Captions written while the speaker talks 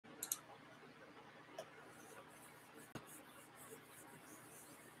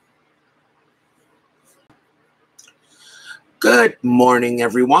Good morning,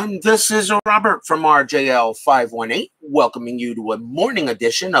 everyone. This is Robert from RJL 518, welcoming you to a morning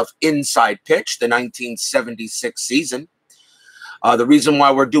edition of Inside Pitch, the 1976 season. The reason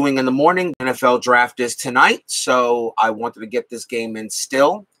why we're doing in the morning, the NFL draft is tonight, so I wanted to get this game in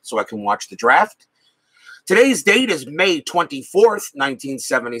still so I can watch the draft. Today's date is May 24th,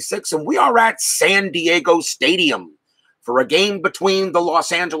 1976, and we are at San Diego Stadium for a game between the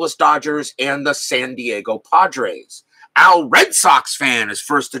Los Angeles Dodgers and the San Diego Padres. Our Red Sox fan is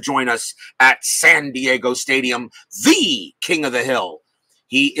first to join us at San Diego Stadium, the King of the Hill.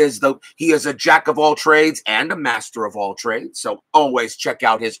 He is a jack of all trades and a master of all trades. So always check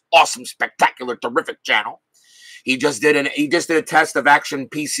out his awesome, spectacular, terrific channel. He just did a test of action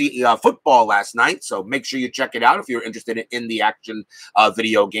PC football last night. So make sure you check it out if you're interested in the action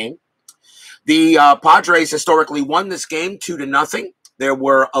video game. The Padres historically won this game 2-0. There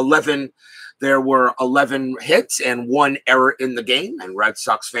were 11 hits and 1 error in the game, and Red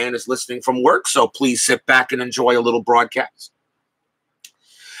Sox fan is listening from work, so please sit back and enjoy a little broadcast.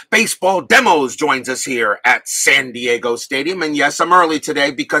 Baseball Demos joins us here at San Diego Stadium, and yes, I'm early today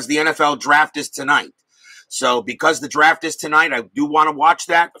because the NFL draft is tonight. So because the draft is tonight, I do want to watch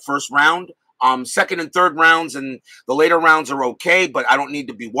that, the first round. Second and third rounds and the later rounds are okay, but I don't need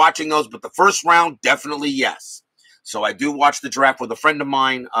to be watching those, but the first round, definitely yes. So I do watch the draft with a friend of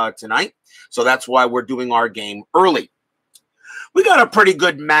mine tonight. So that's why we're doing our game early. We got a pretty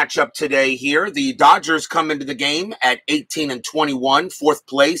good matchup today here. The Dodgers come into the game at 18-21, fourth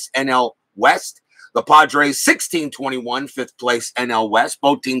place NL West. The Padres 16-21, 5th place NL West.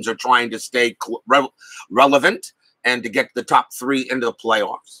 Both teams are trying to stay relevant and to get the top 3 into the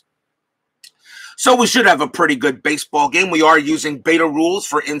playoffs. So we should have a pretty good baseball game. We are using beta rules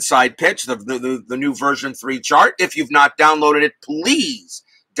for Inside Pitch, the new version 3 chart. If you've not downloaded it, please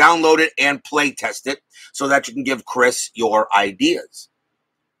download it and play test it so that you can give Chris your ideas.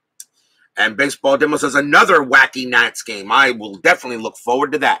 And Baseball Demos is another wacky Nats game. I will definitely look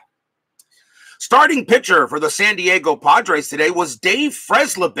forward to that. Starting pitcher for the San Diego Padres today was Dave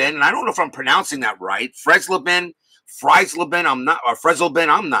Freisleben, and I don't know if I'm pronouncing that right. Freisleben,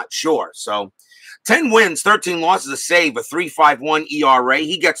 I'm not sure. So 10 wins, 13 losses, a save, a 3.51 ERA.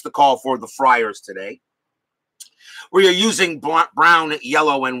 He gets the call for the Friars today. We are using brown,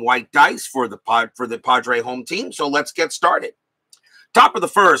 yellow, and white dice for the Padre home team, so let's get started. Top of the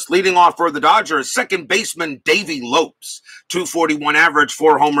first, leading off for the Dodgers, second baseman Davey Lopes, 241 average,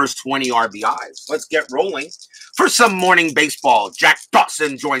 4 homers, 20 RBIs. Let's get rolling for some morning baseball. Jack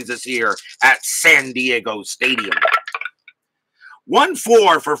Dawson joins us here at San Diego Stadium.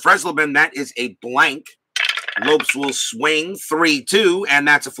 1-4 for Freisleben, that is a blank. Lopes will swing 3-2, and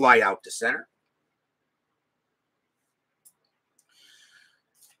that's a fly out to center.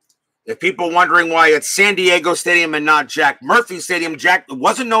 If people are wondering why it's San Diego Stadium and not Jack Murphy Stadium, Jack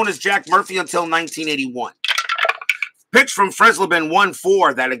wasn't known as Jack Murphy until 1981. Pitch from Freisleben,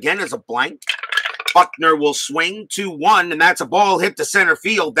 1-4. That again is a blank. Buckner will swing 2-1, and that's a ball hit to center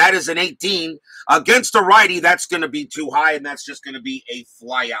field. That is an 18. Against a righty, that's going to be too high, and that's just going to be a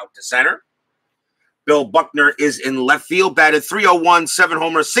fly out to center. Bill Buckner is in left field, batted .301, 7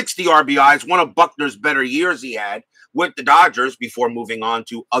 homers, 60 RBIs, one of Buckner's better years he had with the Dodgers before moving on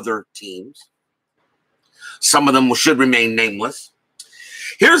to other teams. Some of them should remain nameless.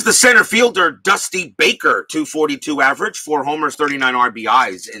 Here's the center fielder, Dusty Baker, 242 average, 4 homers, 39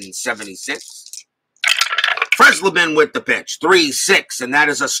 RBIs in 76. Freisleben with the pitch, 3-6, and that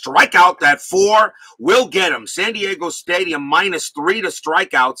is a strikeout. That 4 will get him. San Diego Stadium, -3 to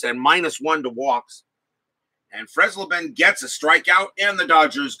strikeouts and -1 to walks. And Freisleben gets a strikeout, and the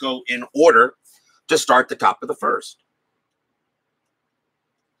Dodgers go in order to start the top of the first.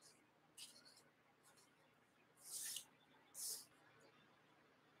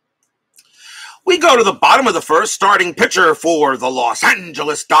 We go to the bottom of the first, starting pitcher for the Los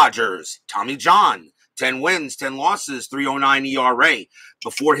Angeles Dodgers, Tommy John. 10 wins, 10 losses, 3.09 ERA.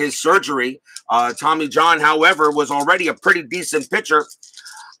 Before his surgery, Tommy John, however, was already a pretty decent pitcher.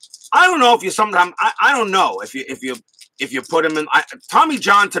 I don't know if you sometimes, I don't know if you put him in. Tommy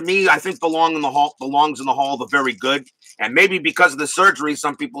John, to me, I think belongs in the hall, the very good. And maybe because of the surgery,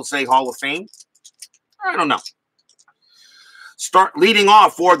 some people say Hall of Fame. I don't know. Start leading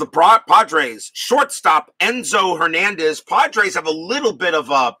off for the Padres. Shortstop Enzo Hernandez. Padres have a little bit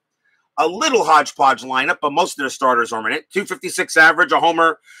of a hodgepodge lineup, but most of their starters are in it. 256 average, a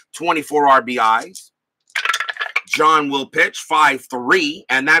homer, 24 RBIs. John will pitch 5-3,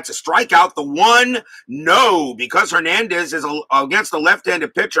 and that's a strikeout. The 1, no, because Hernandez is against the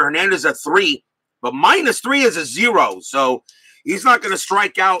left-handed pitcher. Hernandez at 3, but -3 is a 0, so he's not going to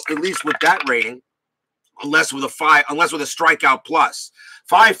strike out, at least with that rating. unless with a strikeout plus.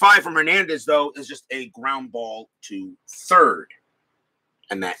 5-5 from Hernandez, though, is just a ground ball to third.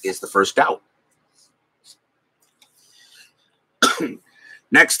 And that is the first out.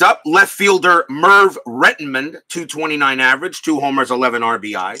 Next up, left fielder Merv Rettenmund, 229 average, 2 homers, 11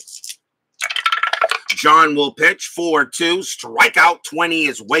 RBI. John will pitch 4-2, strikeout 20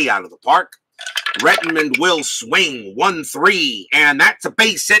 is way out of the park. Rettenmund will swing 1-3, and that's a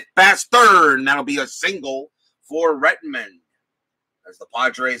base hit past third, and that'll be a single for Rettenmund as the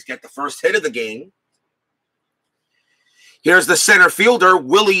Padres get the first hit of the game. Here's the center fielder,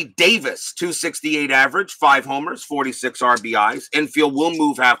 Willie Davis, 268 average, 5 homers, 46 RBIs. Infield will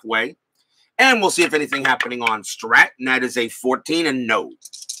move halfway, and we'll see if anything happening on Strat, and that is a 14 and no.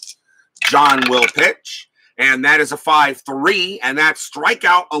 John will pitch, and that is a 5-3, and that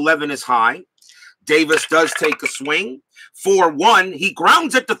strikeout 11 is high. Davis does take a swing. 4-1, he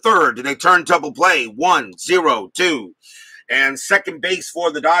grounds it to third. They turn double play, 1-0-2. And second base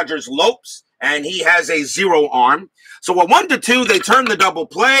for the Dodgers, Lopes, and he has a 0 arm. So a 1-2, they turn the double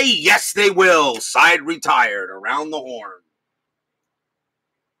play. Yes, they will. Side retired around the horn.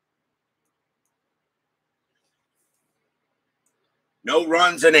 No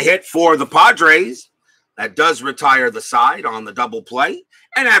runs and a hit for the Padres. That does retire the side on the double play.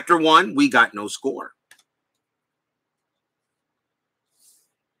 And after 1, we got no score.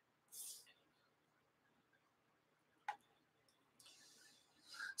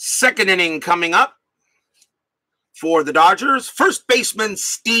 Second inning coming up for the Dodgers. First baseman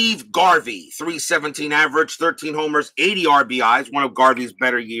Steve Garvey, 317 average, 13 homers, 80 RBIs, one of Garvey's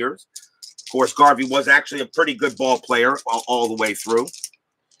better years. Of course, Garvey was actually a pretty good ball player all the way through.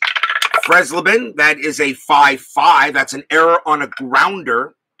 Freisleben, that is a 5-5. That's an error on a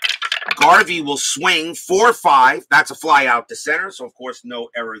grounder. Garvey will swing 4-5. That's a fly out to center. So, of course, no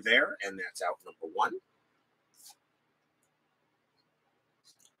error there. And that's out number 1.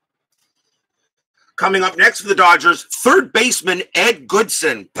 Coming up next for the Dodgers, third baseman Ed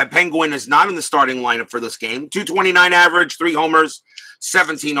Goodson. The Penguin is not in the starting lineup for this game. 229 average, 3 homers,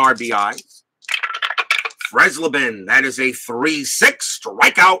 17 RBIs. Freisleben, that is a 3-6,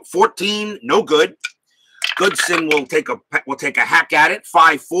 strikeout 14, no good. Goodson will take a hack at it,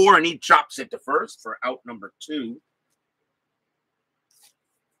 5-4, and he chops it to first for out number 2.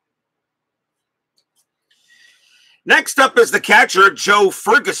 Next up is the catcher, Joe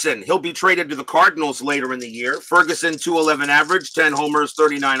Ferguson. He'll be traded to the Cardinals later in the year. Ferguson, 211 average, 10 homers,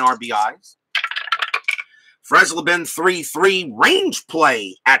 39 RBIs. Freisleben, 3-3, range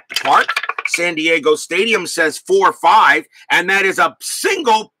play at the park. San Diego Stadium says 4-5, and that is a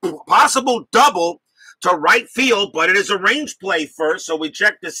single, possible double to right field, but it is a range play first, so we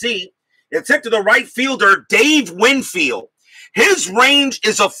check to see. It's hit to the right fielder, Dave Winfield. His range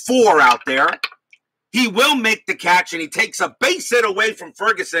is a 4 out there. He will make the catch, and he takes a base hit away from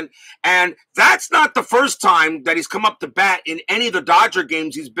Ferguson, and that's not the first time that he's come up to bat in any of the Dodger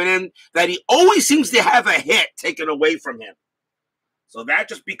games he's been in, that he always seems to have a hit taken away from him. So that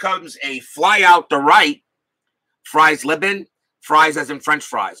just becomes a fly out to right. Freisleben, fries as in French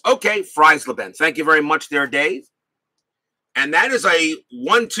fries. Okay, Freisleben. Thank you very much there, Dave. And that is a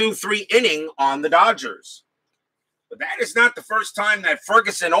 1-2-3 inning on the Dodgers. But that is not the first time that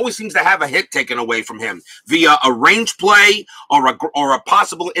Ferguson always seems to have a hit taken away from him via a range play or a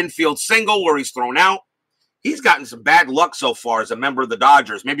possible infield single where he's thrown out. He's gotten some bad luck so far as a member of the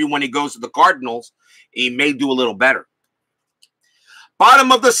Dodgers. Maybe when he goes to the Cardinals, he may do a little better.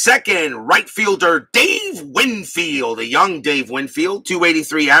 Bottom of the second, right fielder Dave Winfield, a young Dave Winfield,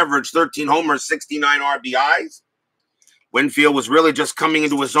 283 average, 13 homers, 69 RBIs. Winfield was really just coming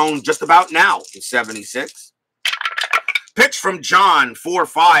into his own just about now in 76. Pitch from John,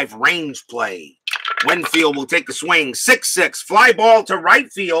 4-5, range play. Winfield will take a swing, 6-6, fly ball to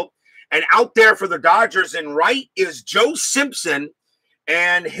right field. And out there for the Dodgers in right is Joe Simpson,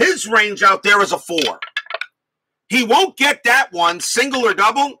 and his range out there is a 4. He won't get that one, single or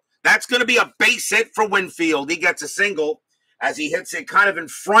double. That's going to be a base hit for Winfield. He gets a single as he hits it kind of in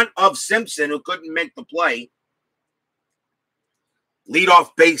front of Simpson, who couldn't make the play. Leadoff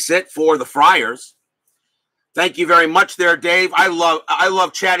base hit for the Friars. Thank you very much there, Dave. I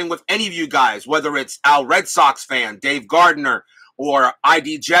love chatting with any of you guys, whether it's Al Red Sox fan, Dave Gardner, or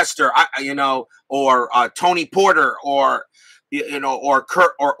ID Jester, or Tony Porter, or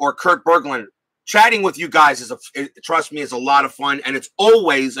Kurt Berglund. Chatting with you guys trust me, is a lot of fun, and it's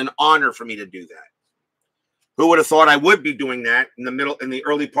always an honor for me to do that. Who would have thought I would be doing that in the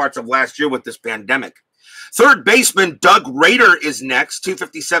early parts of last year with this pandemic? Third baseman Doug Rader is next,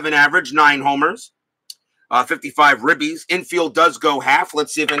 257 average, 9 homers. 55 ribbies. Infield does go half.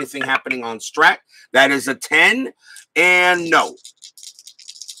 Let's see if anything happening on strat. That is a 10, and no.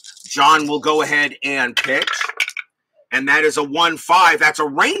 John will go ahead and pitch, and that is a 1-5. That's a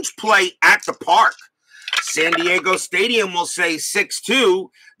range play at the park. San Diego Stadium will say 6-2.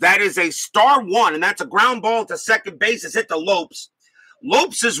 That is a star 1, and that's a ground ball to second base. It's hit the Lopes.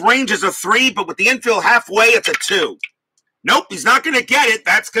 Lopes' range is a 3, but with the infield halfway, it's a 2. Nope, he's not going to get it.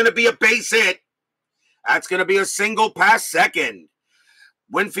 That's going to be a base hit. That's going to be a single past second.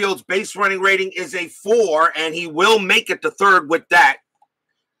 Winfield's base running rating is a 4, and he will make it to third with that.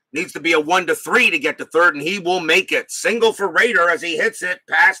 Needs to be a 1-3 to get to third, and he will make it. Single for Raider as he hits it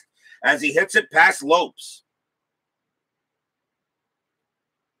past Lopes.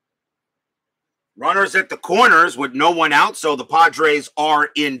 Runners at the corners with no one out, so the Padres are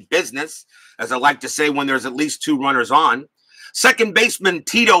in business, as I like to say when there's at least 2 runners on. Second baseman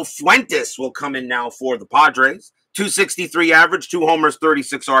Tito Fuentes will come in now for the Padres. 263 average, 2 homers,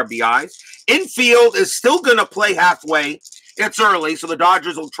 36 RBIs. Infield is still going to play halfway. It's early, so the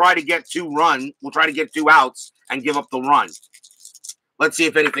Dodgers will try to get 2 outs and give up the run. Let's see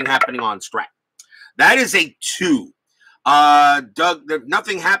if anything happening on strat. That is a 2. Doug, there's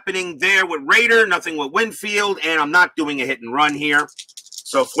nothing happening there with Raider, nothing with Winfield, and I'm not doing a hit and run here.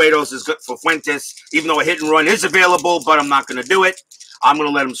 So Fuentes is good for Fuentes, even though a hit and run is available, but I'm not going to do it. I'm going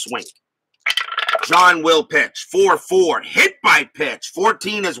to let him swing. John will pitch. 4-4. Hit by pitch.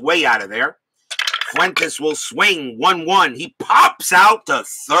 14 is way out of there. Fuentes will swing. 1-1. He pops out to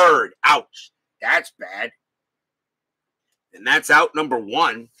third. Ouch. That's bad. And that's out number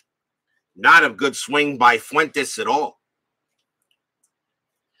 1. Not a good swing by Fuentes at all.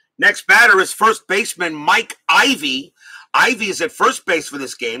 Next batter is first baseman Mike Ivy. Ivy is at first base for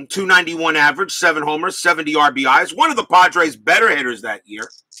this game. 291 average, 7 homers, 70 RBIs. One of the Padres' better hitters that year.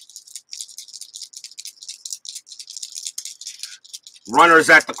 Runners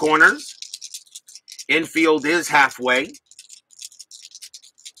at the corners. Infield is halfway.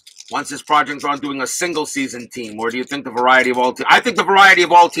 Once this project's on doing a single season team, or do you think the variety of all teams? I think the variety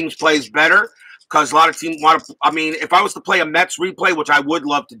of all teams plays better because a lot of teams want to. I mean, if I was to play a Mets replay, which I would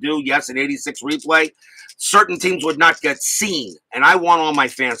love to do, yes, an 86 replay, certain teams would not get seen, and I want all my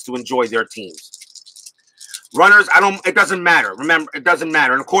fans to enjoy their teams. Runners, it doesn't matter. Remember, it doesn't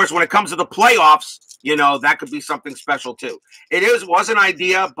matter. And of course, when it comes to the playoffs, you know, that could be something special too. Was an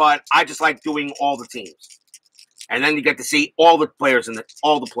idea, but I just like doing all the teams. And then you get to see all the players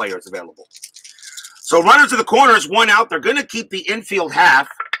available. So runners to the corners, 1 out. They're going to keep the infield half.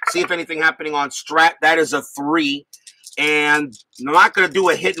 See if anything happening on strat. That is a 3. And I'm not going to do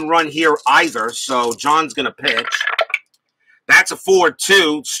a hit and run here either. So John's going to pitch. That's a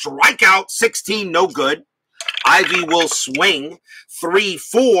 4-2. Strikeout, 16, no good. Ivy will swing.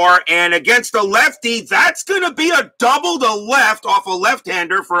 3-4. And against the lefty, that's going to be a double to left off a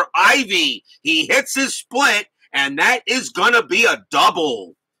left-hander for Ivy. He hits his split. And that is going to be a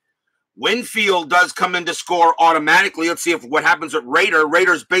double. Winfield does come in to score automatically. Let's see what happens at Raider.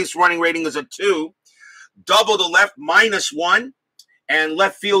 Raider's base running rating is a 2. Double to left, -1. And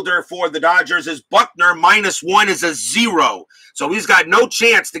left fielder for the Dodgers is Buckner. -1 is a 0. So he's got no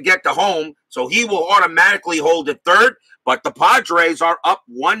chance to get to home. So he will automatically hold at third. But the Padres are up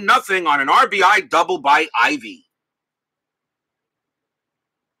 1-0 on an RBI double by Ivy.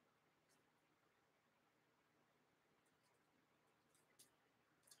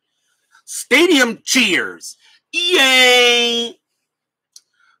 Stadium cheers. Yay!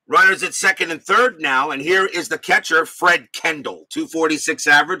 Runners at second and third now, and here is the catcher, Fred Kendall. 246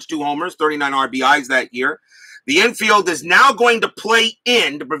 average, 2 homers, 39 RBIs that year. The infield is now going to play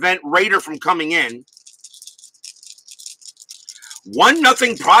in to prevent Raider from coming in.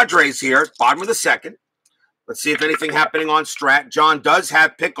 1-0 Padres here, bottom of the second. Let's see if anything happening on strat. John does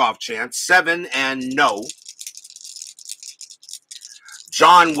have pickoff chance, 7 and no.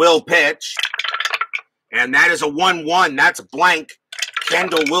 John will pitch, and that is a 1-1. That's blank.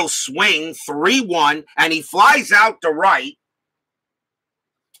 Kendall will swing, 3-1, and he flies out to right.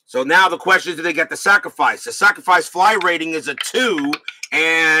 So now the question is, do they get the sacrifice? The sacrifice fly rating is a 2,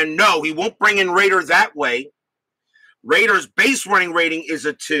 and no, he won't bring in Raider that way. Raider's base running rating is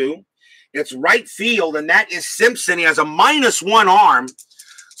a 2. It's right field, and that is Simpson. He has a -1 arm.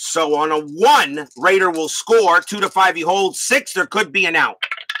 So on a 1, Raider will score. 2 to 5, he holds. 6, there could be an out.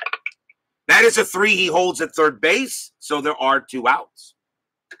 That is a 3 he holds at third base. So there are 2 outs.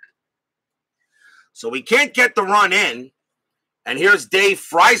 So we can't get the run in. And here's Dave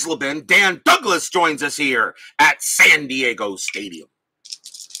Freisleben. Dan Douglas joins us here at San Diego Stadium.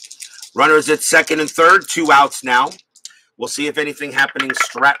 Runners at second and third. 2 outs now. We'll see if anything happening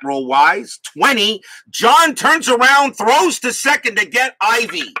strat roll wise. 20. John turns around, throws to second to get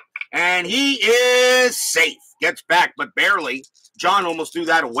Ivy. And he is safe. Gets back, but barely. John almost threw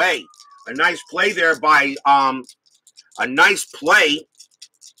that away. A nice play there by a nice play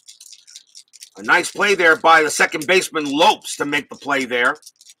there by the second baseman Lopes to make the play there.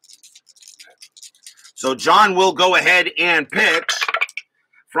 So John will go ahead and pitch.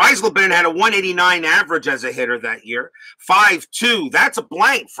 Freisleben had a 189 average as a hitter that year. 5-2. That's a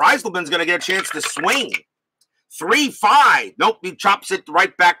blank. Freisleben's going to get a chance to swing. 3-5. Nope, he chops it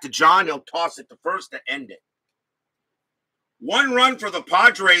right back to John. He'll toss it to first to end it. 1 run for the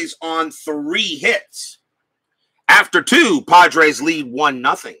Padres on 3 hits. After 2, Padres lead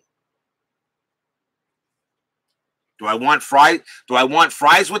 1-0. Do I want fries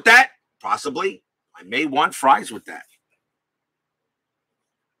with that? Possibly. I may want fries with that.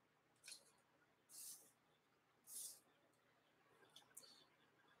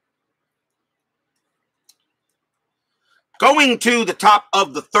 Going to the top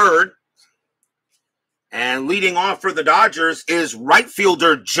of the third, and leading off for the Dodgers is right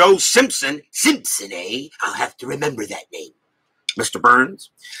fielder Joe Simpson. Simpson, eh? I'll have to remember that name, Mr. Burns.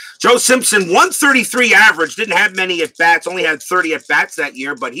 Joe Simpson, 133 average, didn't have many at-bats, only had 30 at-bats that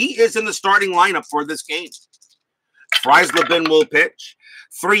year, but he is in the starting lineup for this game. Freisleben will pitch.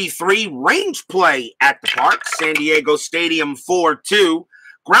 3-3, range play at the park, San Diego Stadium, 4-2.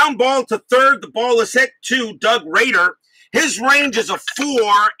 Ground ball to third, the ball is hit to Doug Rader. His range is a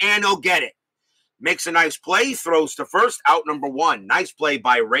 4, and he'll get it. Makes a nice play, throws to first, out number 1. Nice play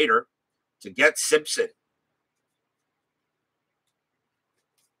by Rader to get Simpson.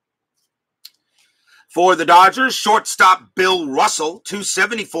 For the Dodgers, shortstop Bill Russell,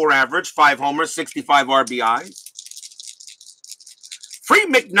 274 average, 5 homers, 65 RBIs. Free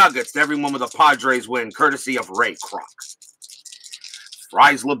McNuggets to everyone with a Padres win, courtesy of Ray Kroc.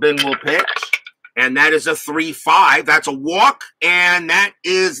 Freisleben will pitch. And that is a 3-5. That's a walk, and that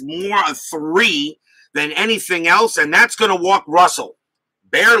is more a 3 than anything else, and that's going to walk Russell.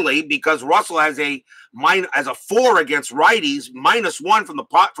 Barely, because Russell has a 4 against righties.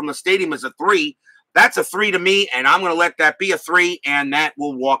 -1 from the stadium is a 3. That's a 3 to me, and I'm going to let that be a 3, and that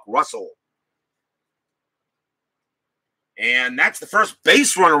will walk Russell. And that's the first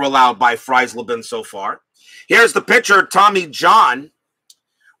base runner allowed by Freisleben so far. Here's the pitcher, Tommy John.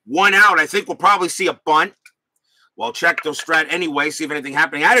 1 out. I think we'll probably see a bunt. Well, check the strat anyway, see if anything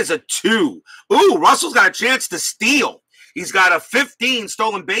happening. That is a 2. Ooh, Russell's got a chance to steal. He's got a 15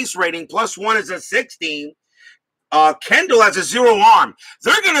 stolen base rating, +1 is a 16. Kendall has a 0 arm.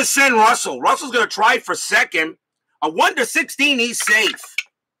 They're going to send Russell. Russell's going to try for second. A 1-16, he's safe.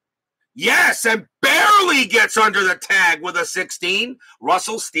 Yes, and barely gets under the tag with a 16.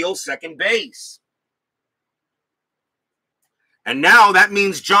 Russell steals second base. And now that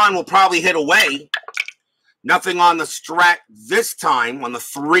means John will probably hit away. Nothing on the strat this time on the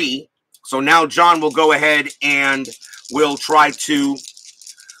 3. So now John will go ahead and John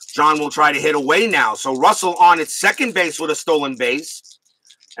will try to hit away now. So Russell on its second base with a stolen base.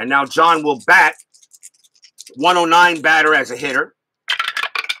 And now John will bat. 109 batter as a hitter.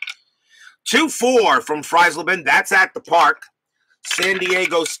 2-4 from Freisleben. That's at the park. San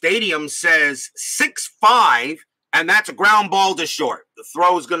Diego Stadium says 6-5. And that's a ground ball to short. The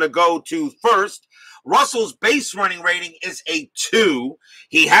throw is going to go to first. Russell's base running rating is a 2.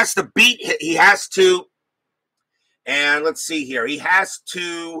 And let's see here. He has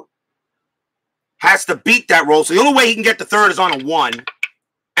to beat that roll. So the only way he can get to third is on a 1.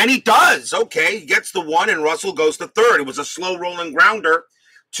 And he does. Okay, he gets the 1, and Russell goes to third. It was a slow rolling grounder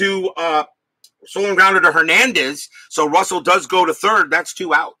to Hernandez. So Russell does go to third. That's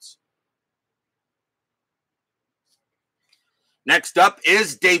 2 outs. Next up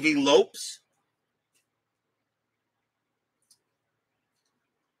is Davey Lopes.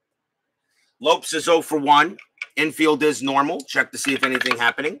 Lopes is 0 for 1. Infield is normal. Check to see if anything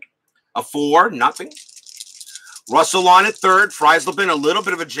happening. A 4, nothing. Russell on at third. Freisleben, a little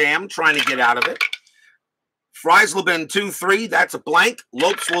bit of a jam, trying to get out of it. Freisleben 2-3. That's a blank.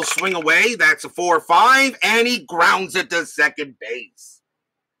 Lopes will swing away. That's a 4-5, and he grounds it to second base.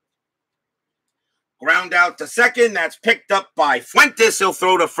 Ground out to second. That's picked up by Fuentes. He'll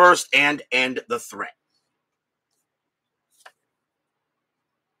throw to first and end the threat.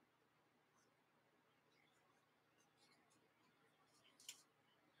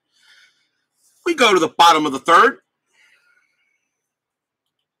 We go to the bottom of the third.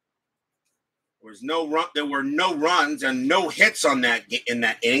 There were no runs and no hits in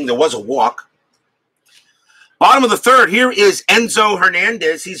that inning. There was a walk. Bottom of the third. Here is Enzo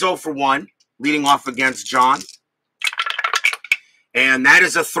Hernandez. He's 0 for 1. Leading off against John. And that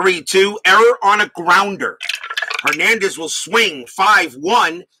is a 3-2 error on a grounder. Hernandez will swing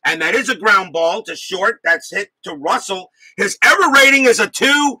 5-1, and that is a ground ball to short. That's hit to Russell. His error rating is a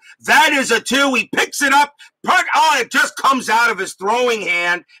 2. That is a 2. He picks it up. It just comes out of his throwing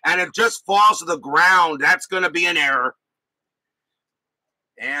hand, and it just falls to the ground. That's going to be an error.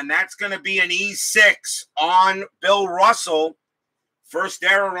 And that's going to be an E6 on Bill Russell. First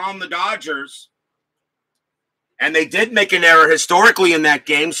error on the Dodgers. And they did make an error historically in that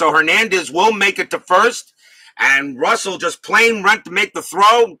game, so Hernandez will make it to first. And Russell just plain went to make the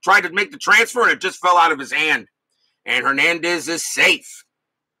throw, tried to make the transfer, and it just fell out of his hand. And Hernandez is safe.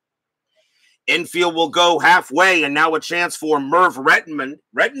 Infield will go halfway, and now a chance for Merv Rettenmund.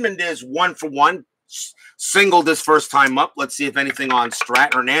 Rettenmund is 1-for-1, singled his first time up. Let's see if anything on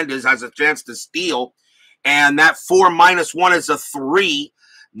Strat. Hernandez has a chance to steal, and that 4-1 is a 3.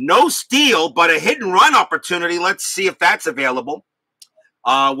 No steal, but a hit and run opportunity. Let's see if that's available.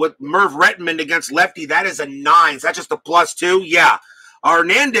 With Merv Rettenmund against lefty, that is a 9. Is that just a +2? Yeah.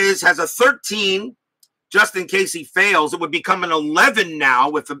 Hernandez has a 13, just in case he fails. It would become an 11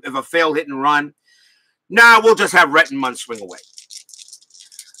 now if a failed hit and run. Nah, we'll just have Rettenmund swing away.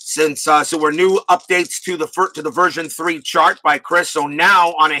 Since so we're new updates to the version 3 chart by Chris. So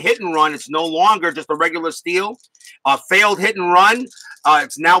now on a hit and run, it's no longer just a regular steal. Failed hit and run,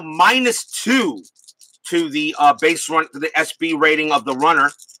 it's now -2 to the base run, to the SB rating of the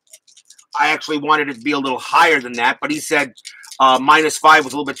runner. I actually wanted it to be a little higher than that, but he said -5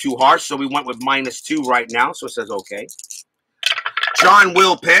 was a little bit too harsh, so we went with -2 right now. So it says okay. John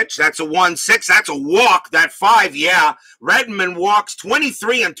will pitch. That's a 1-6. That's a walk. That 5, yeah. Rettenmund walks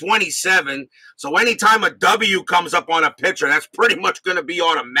 23 and 27. So anytime a W comes up on a pitcher, that's pretty much going to be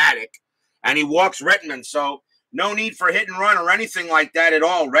automatic. And he walks Rettenmund. So no need for hit and run or anything like that at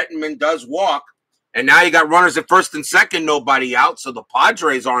all. Rettenmund does walk. And now you got runners at first and second, nobody out. So the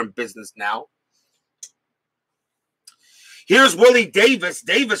Padres are in business now. Here's Willie Davis.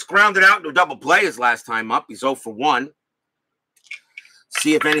 Davis grounded out into a double play his last time up. He's 0-for-1.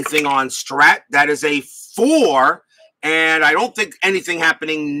 See if anything on Strat. That is a 4. And I don't think anything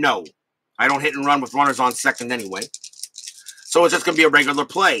happening. No. I don't hit and run with runners on second anyway. So it's just going to be a regular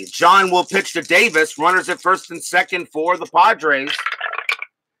play. John will pitch to Davis. Runners at first and second for the Padres.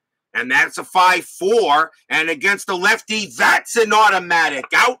 And that's a 5-4. And against the lefty, that's an automatic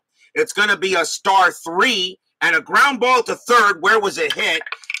out. It's going to be a star 3 and a ground ball to third. Where was it hit?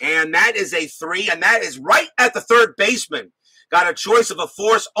 And that is a 3. And that is right at the third baseman. Got a choice of a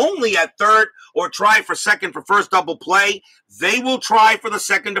force only at third or try for second for first double play. They will try for the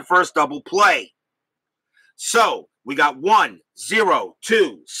second to first double play. So we got 1, 0,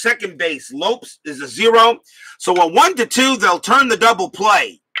 2. Second base, Lopes is a 0. So a 1-2, they'll turn the double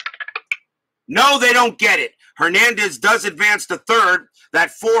play. No, they don't get it. Hernandez does advance to third.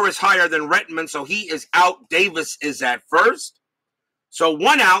 That 4 is higher than Rettenmund, so he is out. Davis is at first. So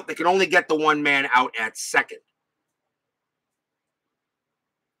 1 out. They can only get the 1 man out at second.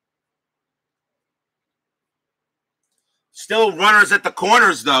 Still runners at the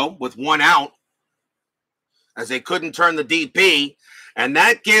corners, though, with 1 out, as they couldn't turn the DP. And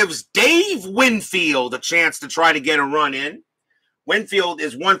that gives Dave Winfield a chance to try to get a run in. Winfield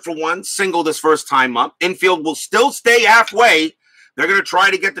is 1-for-1, singled his first time up. Infield will still stay halfway. They're going to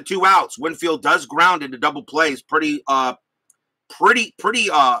try to get the 2 outs. Winfield does ground into double plays pretty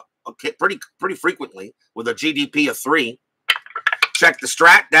frequently with a GDP of 3. Check the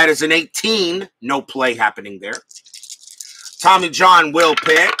Strat. That is an 18. No play happening there. Tommy John will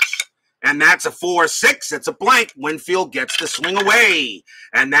pitch, and that's a 4-6. It's a blank. Winfield gets to swing away,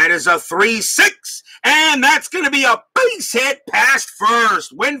 and that is a 3-6, and that's going to be a base hit past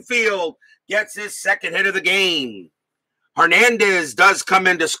first. Winfield gets his second hit of the game. Hernandez does come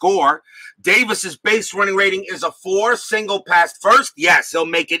in to score. Davis's base running rating is a 4, single past first. Yes, he'll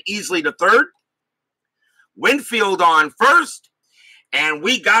make it easily to third. Winfield on first. And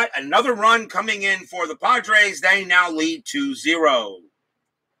we got another run coming in for the Padres. They now lead 2-0.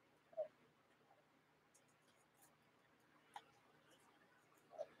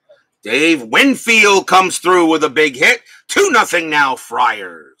 Dave Winfield comes through with a big hit. 2-0 now,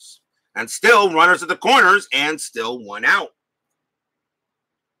 Friars. And still runners at the corners and still 1 out.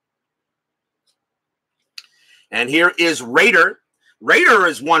 And here is Rader. Rader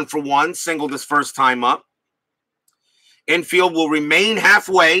is 1-for-1, singled his first time up. Infield will remain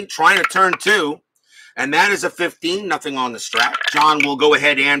halfway, trying to turn 2. And that is a 15, nothing on the Strat. John will go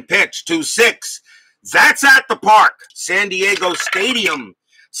ahead and pitch. 2-6. That's at the park. San Diego Stadium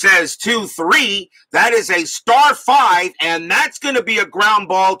says 2-3. That is a star 5, and that's going to be a ground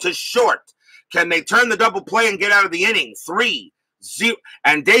ball to short. Can they turn the double play and get out of the inning? 3, 0.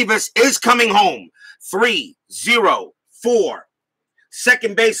 And Davis is coming home. 3-0-4.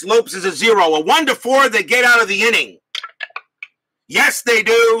 Second base, Lopes is a 0. A 1-4, they get out of the inning. Yes, they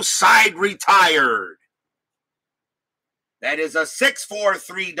do. Side retired. That is a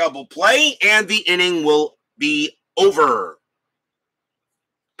 6-4-3 double play, and the inning will be over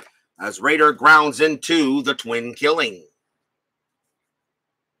as Raider grounds into the twin killing.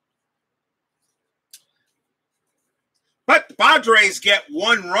 But the Padres get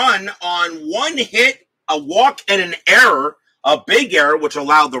 1 run on 1 hit, a walk, and an error, a big error, which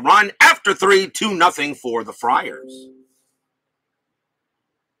allowed the run. After 3, 2-0 for the Friars.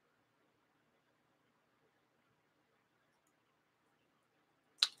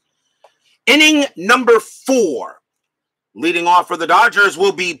 Inning number 4. Leading off for the Dodgers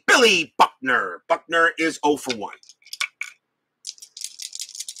will be Billy Buckner. Buckner is 0 for 1.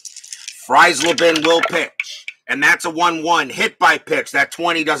 Freisleben will pitch. And that's a 1-1. Hit by pitch. That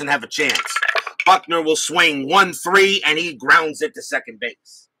 20 doesn't have a chance. Buckner will swing 1-3, and he grounds it to second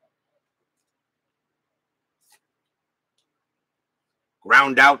base.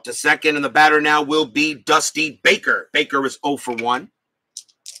 Ground out to second, and the batter now will be Dusty Baker. Baker is 0 for 1.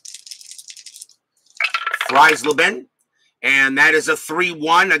 Freisleben, and that is a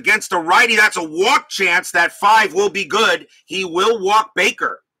 3-1 against a righty. That's a walk chance. That 5 will be good. He will walk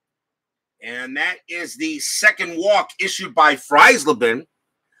Baker. And that is the second walk issued by Freisleben.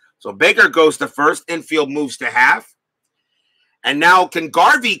 So Baker goes to first. Infield moves to half. And now can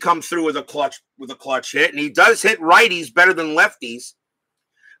Garvey come through with a clutch hit? And he does hit righties better than lefties.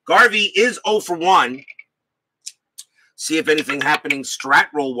 Garvey is 0 for 1. See if anything happening strat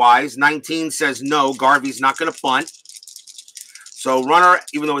roll wise. 19 says no. Garvey's not going to bunt. So runner,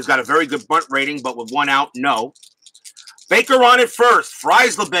 even though he's got a very good bunt rating, but with 1 out, no. Baker on it first.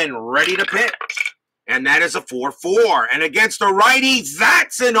 Freisleben ready to pitch. And that is a 4-4. And against a righty,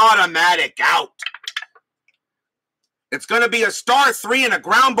 that's an automatic out. It's going to be a star 3 and a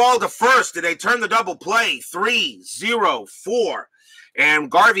ground ball to first. Did they turn the double play? 3-0-4.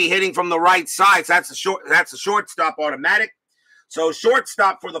 And Garvey hitting from the right side. So that's a shortstop automatic. So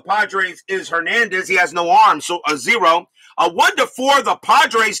shortstop for the Padres is Hernandez. He has no arm, so a 0. A 1-4, the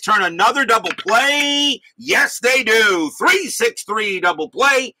Padres turn another double play. Yes, they do. 3-6-3 double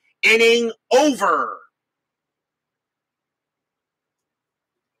play. Inning over.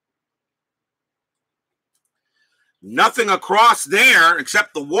 Nothing across there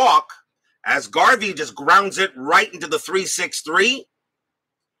except the walk as Garvey just grounds it right into the 3-6-3.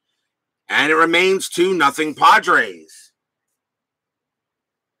 And it remains 2-0 Padres.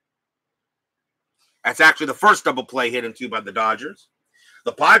 That's actually the first double play hit into by the Dodgers.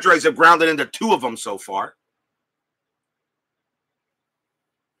 The Padres have grounded into 2 of them so far.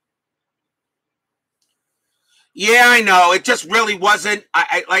 Yeah, I know. It just really wasn't.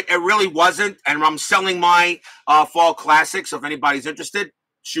 It really wasn't. And I'm selling my fall classic. So if anybody's interested,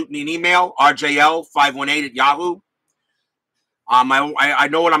 shoot me an email, rjl518@yahoo. I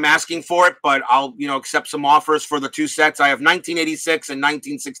know what I'm asking for it, but I'll accept some offers for the 2 sets. I have 1986 and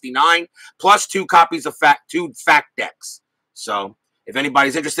 1969, plus 2 copies of two fact decks. So if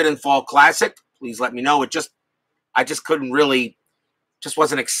anybody's interested in Fall Classic, please let me know. I just couldn't really, just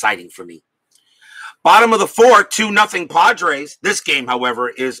wasn't exciting for me. Bottom of the 4, 2-0 Padres. This game, however,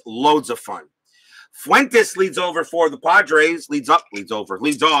 is loads of fun. Fuentes leads over for the Padres. Leads off. He's 0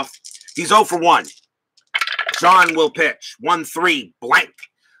 for 1. John will pitch. 1-3, blank.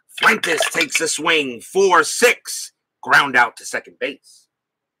 Fuentes takes a swing. 4-6, ground out to second base.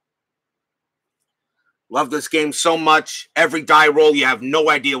 Love this game so much. Every die roll, you have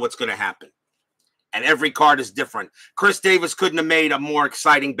no idea what's going to happen. And every card is different. Chris Davis couldn't have made a more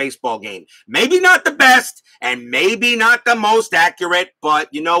exciting baseball game. Maybe not the best, and maybe not the most accurate, but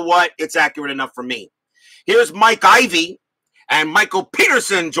you know what? It's accurate enough for me. Here's Mike Ivy. And Michael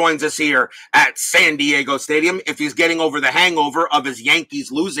Peterson joins us here at San Diego Stadium if he's getting over the hangover of his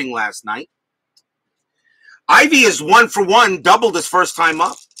Yankees losing last night. Ivy is 1 for 1, doubled his first time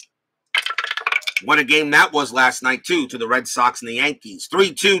up. What a game that was last night, too, to the Red Sox and the Yankees.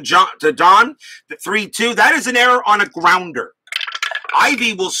 3-2 to Don. 3-2, that is an error on a grounder.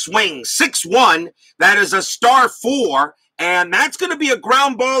 Ivy will swing 6-1. That is a star 4. And that's going to be a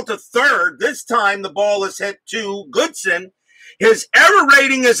ground ball to third. This time the ball is hit to Goodson. His error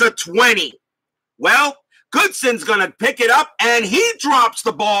rating is a 20. Well, Goodson's going to pick it up, and he drops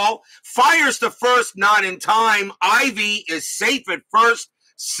the ball, fires to first, not in time. Ivy is safe at first.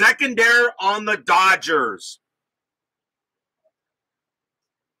 Second error on the Dodgers.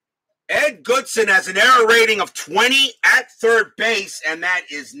 Ed Goodson has an error rating of 20 at third base, and that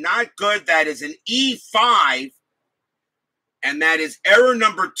is not good. That is an E5. And that is error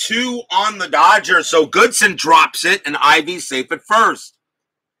number 2 on the Dodgers. So Goodson drops it, and Ivy's safe at first.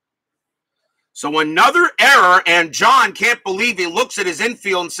 So another error, and John can't believe he looks at his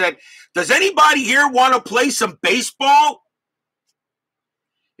infield and said, does anybody here want to play some baseball?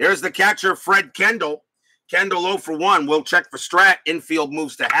 Here's the catcher, Fred Kendall. Kendall 0 for 1. We'll check for Strat. Infield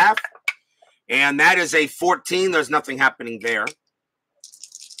moves to half. And that is a 14. There's nothing happening there.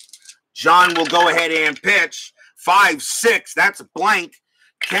 John will go ahead and pitch. 5-6. That's a blank.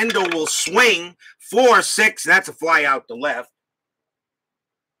 Kendall will swing. 4-6. That's a fly out to left.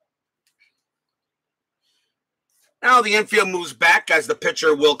 Now the infield moves back as the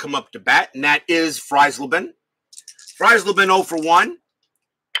pitcher will come up to bat, and that is Freisleben. Freisleben 0 for 1.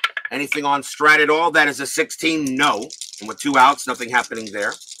 Anything on Strat at all? That is a 16. No. And with 2 outs, nothing happening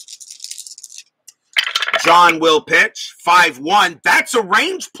there. John will pitch. 5-1. That's a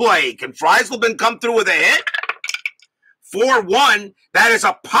range play. Can Freisleben come through with a hit? 4-1. That is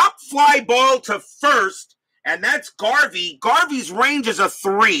a pop fly ball to first. And that's Garvey. Garvey's range is a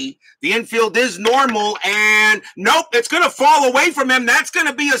 3. The infield is normal. And nope, it's going to fall away from him. That's going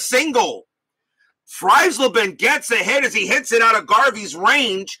to be a single. Freisleben gets a hit as he hits it out of Garvey's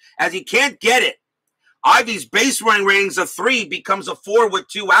range as he can't get it. Ivy's base running rating is a 3, becomes a 4 with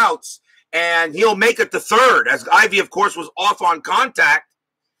 2 outs. And he'll make it to third, as Ivy, of course, was off on contact.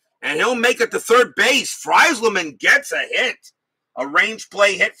 And he'll make it to third base. Freisleben gets a hit. A range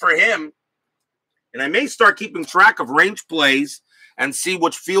play hit for him. And I may start keeping track of range plays and see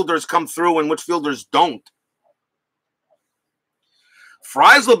which fielders come through and which fielders don't.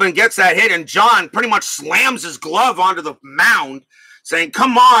 Freisleben gets that hit, and John pretty much slams his glove onto the mound, saying,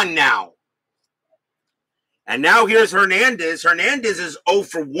 come on now. And now here's Hernandez. Hernandez is 0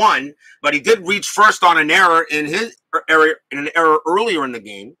 for 1, but he did reach first on an error in an error earlier in the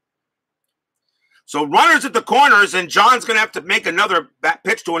game. So runners at the corners, and John's going to have to make another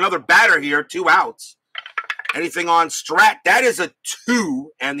pitch to another batter here. 2 outs. Anything on Strat? That is a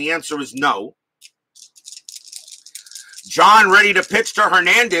 2, and the answer is no. John ready to pitch to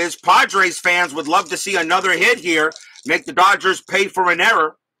Hernandez. Padres fans would love to see another hit here. Make the Dodgers pay for an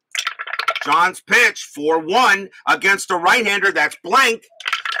error. John's pitch, 4-1 against a right-hander. That's blank.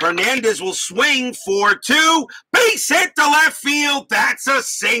 Hernandez will swing, 4-2. Base hit to left field. That's a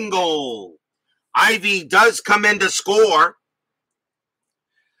single. Ivy does come in to score.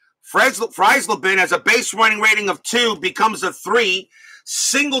 Freisleben has a base running rating of 2, becomes a 3.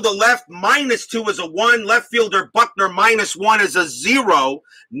 Single to left, -2 is a 1. Left fielder Buckner, -1 is a 0.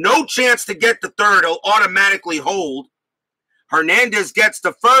 No chance to get to third. He'll automatically hold. Hernandez gets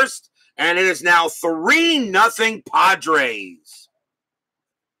to first, and it is now 3-0 Padres.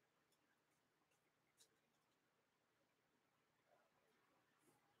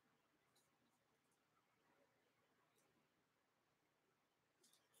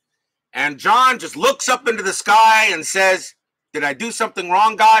 And John just looks up into the sky and says, did I do something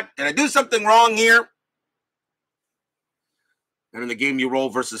wrong, God? Did I do something wrong here? And in the game you roll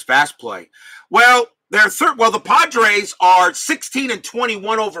versus fast play. Well, the Padres are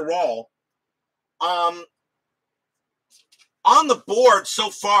 16-21 overall. On the board so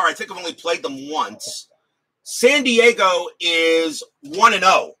far, I think I've only played them once. San Diego is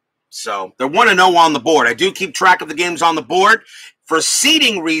 1-0. So they're 1-0 on the board. I do keep track of the games on the board for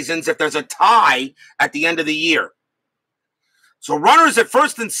seeding reasons if there's a tie at the end of the year. So runners at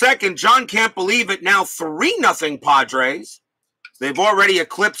first and second. John can't believe it. Now 3-0 Padres. They've already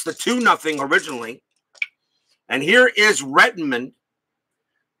eclipsed the 2-0 originally. And here is Redmond.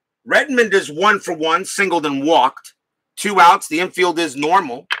 Redmond is 1 for 1, singled and walked. 2 outs. The infield is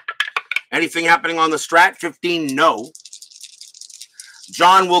normal. Anything happening on the Strat? 15, no.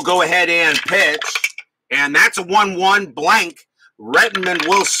 John will go ahead and pitch. And that's a 1-1 blank. Redmond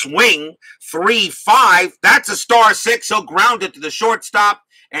will swing. 3-5. That's a star 6. He'll ground it to the shortstop.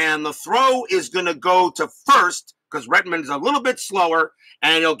 And the throw is going to go to first because Redmond's a little bit slower.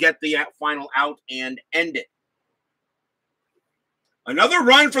 And he'll get the final out and end it. Another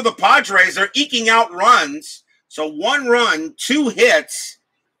run for the Padres. They're eking out runs. So 1 run, 2 hits,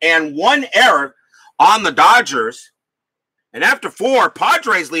 and 1 error on the Dodgers. And after 4,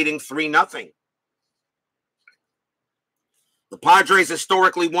 Padres leading 3-0. The Padres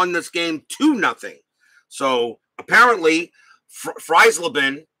historically won this game 2-0. So apparently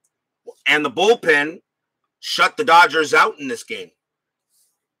Freisleben and the bullpen shut the Dodgers out in this game.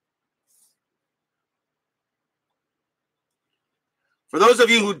 For those of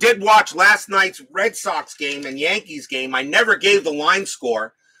you who did watch last night's Red Sox game and Yankees game, I never gave the line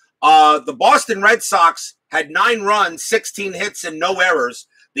score. The Boston Red Sox had 9 runs, 16 hits, and no errors.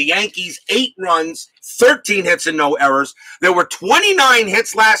 The Yankees, 8 runs, 13 hits and no errors. There were 29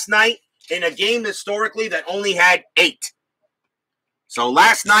 hits last night in a game historically that only had 8. So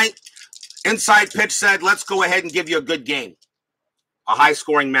last night, Inside Pitch said, let's go ahead and give you a good game. A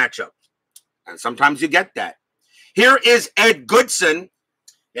high-scoring matchup. And sometimes you get that. Here is Ed Goodson,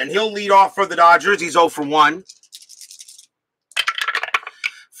 and he'll lead off for the Dodgers. He's 0 for 1.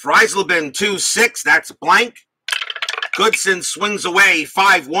 Freisleben 2-6, that's blank. Goodson swings away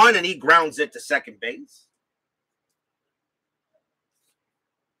 5-1, and he grounds it to second base.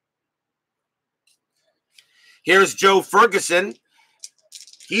 Here's Joe Ferguson.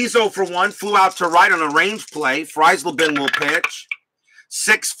 He's 0 for 1, flew out to right on a range play. Freisleben will pitch.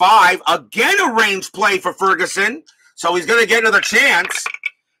 6-5, again a range play for Ferguson. So he's going to get another chance.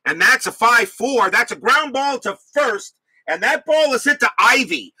 And that's a 5-4. That's a ground ball to first. And that ball is hit to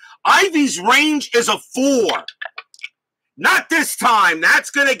Ivy. Ivy's range is a 4. Not this time.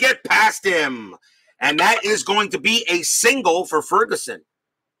 That's going to get past him. And that is going to be a single for Ferguson.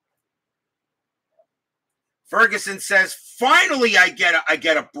 Ferguson says, finally I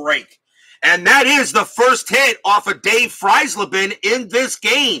get a break. And that is the first hit off of Dave Freisleben in this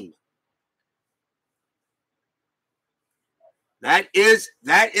game. That is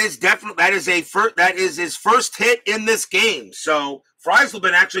his first hit in this game. So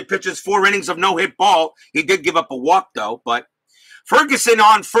Freisleben actually pitches 4 innings of no-hit ball. He did give up a walk, though. But Ferguson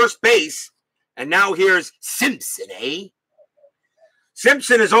on first base. And now here's Simpson,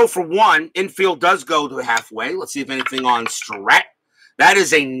 Simpson is 0 for 1. Infield does go to halfway. Let's see if anything on Strat. That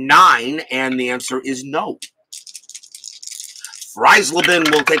is a 9, and the answer is no.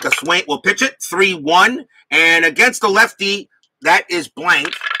 Freisleben will take a swing. Will pitch it 3-1. And against the lefty, that is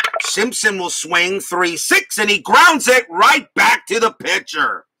blank. Simpson will swing 3-6, and he grounds it right back to the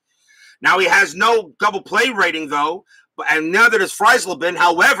pitcher. Now, he has no double play rating, though, and neither does Freisleben.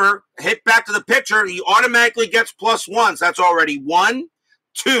 However, hit back to the pitcher, he automatically gets +1. So that's already 1,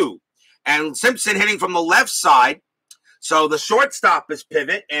 2. And Simpson hitting from the left side. So the shortstop is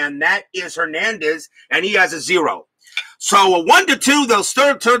pivot, and that is Hernandez, and he has a 0. So a 1-2, they'll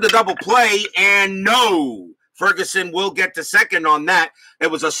still turn to double play, and no. Ferguson will get to second on that.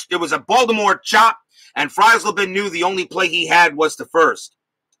 It was a Baltimore chop, and Freisleben knew the only play he had was to first.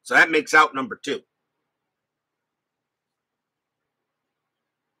 So that makes out number 2.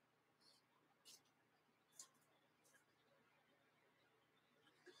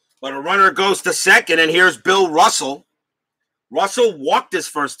 But a runner goes to second, and here's Bill Russell. Russell walked his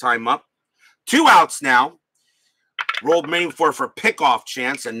first time up. 2 outs now. Rolled main for pickoff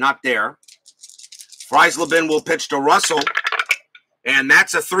chance, and not there. Freisleben will pitch to Russell. And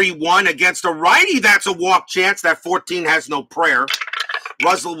that's a 3-1 against a righty. That's a walk chance. That 14 has no prayer.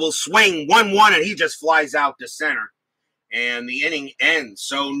 Russell will swing 1-1, and he just flies out to center. And the inning ends.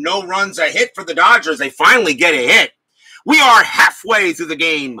 So no runs, a hit for the Dodgers. They finally get a hit. We are halfway through the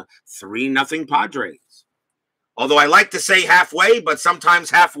game. 3-0 Padres. Although I like to say halfway, but sometimes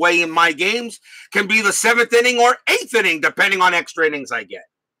halfway in my games can be the 7th inning or 8th inning, depending on extra innings I get.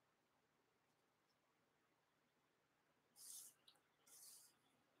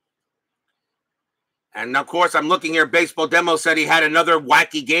 And, of course, I'm looking here. Baseball Demo said he had another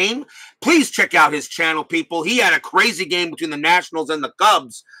wacky game. Please check out his channel, people. He had a crazy game between the Nationals and the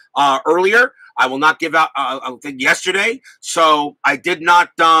Cubs earlier. I will not give out, I think, yesterday. So I did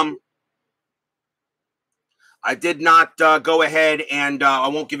not go ahead and I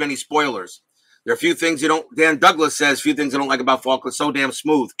won't give any spoilers. There are a few things Dan Douglas says, few things I don't like about Falkland. So damn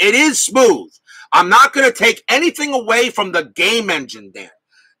smooth. It is smooth. I'm not going to take anything away from the game engine, Dan.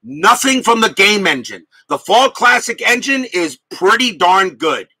 Nothing from the game engine. The Fall Classic engine is pretty darn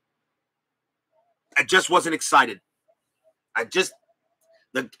good. I just wasn't excited.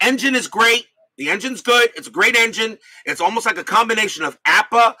 The engine is great. The engine's good. It's a great engine. It's almost like a combination of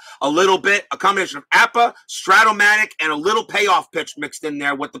APA, a combination of APA, Stratomatic, and a little Payoff Pitch mixed in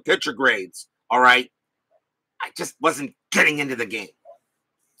there with the pitcher grades. All right. I just wasn't getting into the game.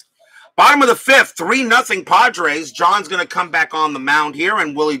 Bottom of the 5th, 3-0 Padres. John's going to come back on the mound here,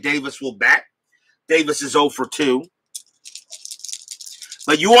 and Willie Davis will bat. Davis is 0 for 2.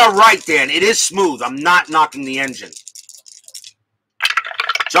 But you are right, Dan. It is smooth. I'm not knocking the engine.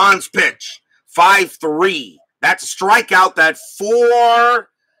 John's pitch, 5-3. That's a strikeout. That 4.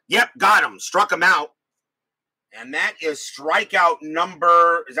 Yep, got him. Struck him out. And that is strikeout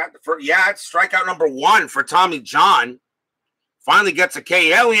number, is that the first? Yeah, it's strikeout number 1 for Tommy John. Finally gets a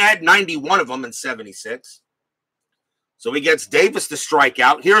KL. He had 91 of them in 76. So he gets Davis to strike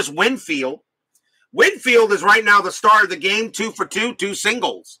out. Here's Winfield. Winfield is right now the star of the game, 2 for 2, 2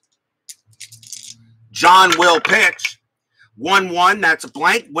 singles. John will pitch. 1-1, that's a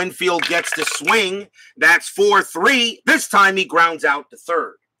blank. Winfield gets to swing. That's 4-3. This time he grounds out to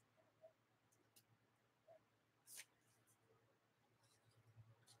third.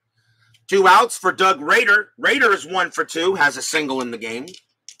 Two outs for Doug Rader. Rader is 1 for 2, has a single in the game.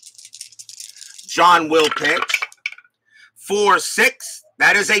 John will pitch. 4-6,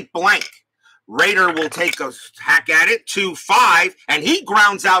 that is a blank. Rader will take a hack at it. 2-5, and he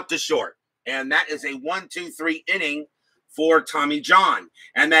grounds out to short. And that is a 1-2-3 inning for Tommy John.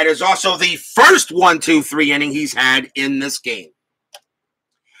 And that is also the first 1-2-3 inning he's had in this game.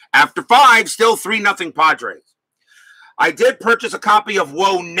 After 5, still 3-0 Padres. I did purchase a copy of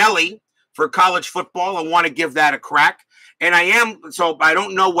Whoa Nelly for college football. I want to give that a crack. And so I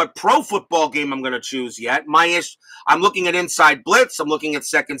don't know what pro football game I'm going to choose yet. I'm looking at Inside Blitz. I'm looking at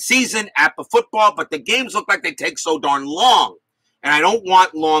Second Season, APA football, but the games look like they take so darn long. And I don't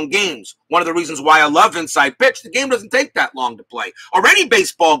want long games. One of the reasons why I love Inside Pitch, the game doesn't take that long to play. Or any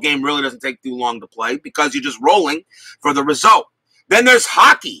baseball game really doesn't take too long to play because you're just rolling for the result. Then there's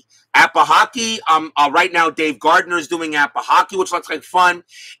hockey. APA hockey. Right now, Dave Gardner is doing APA hockey, which looks like fun.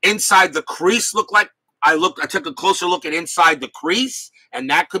 Inside the Crease I took a closer look at Inside the Crease, and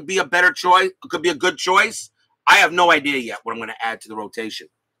that could be a better choice. It could be a good choice. I have no idea yet what I'm going to add to the rotation.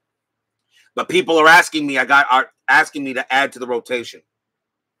 But people are asking me, are asking me to add to the rotation.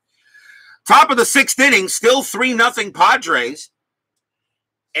 Top of the 6th inning, still 3-0 Padres.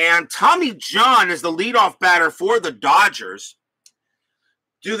 And Tommy John is the leadoff batter for the Dodgers.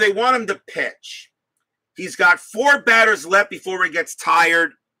 Do they want him to pitch? He's got 4 batters left before he gets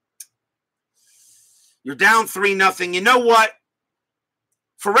tired. You're down 3-0. You know what?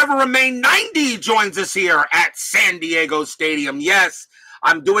 Forever Remain 90 joins us here at San Diego Stadium. Yes,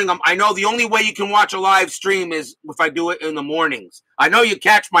 I'm doing them. I know the only way you can watch a live stream is if I do it in the mornings. I know you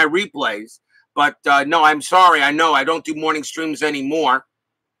catch my replays, but no, I'm sorry. I know I don't do morning streams anymore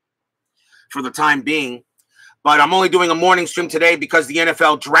for the time being. But I'm only doing a morning stream today because the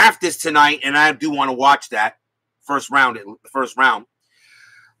NFL draft is tonight, and I do want to watch that first round. They're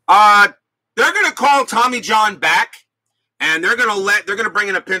going to call Tommy John back, and they're going to bring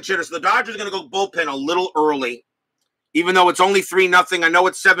in a pinch hitter. So the Dodgers are going to go bullpen a little early, even though it's only 3-0. I know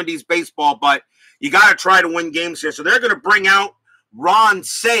it's 70s baseball, but you got to try to win games here. So they're going to bring out Ron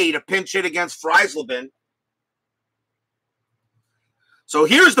Say to pinch hit against Freisleben. So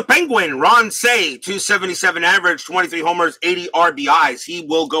here's the Penguin, Ron Say, 277 average, 23 homers, 80 RBIs. He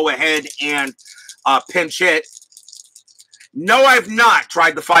will go ahead and pinch hit. No, I've not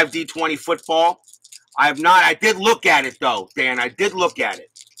tried the 5D20 football. I have not. I did look at it, though, Dan. I did look at it.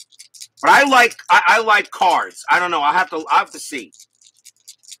 But I like cards. I don't know. I'll have to see.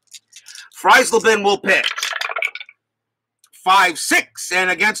 Freisleben will pitch. 5-6, and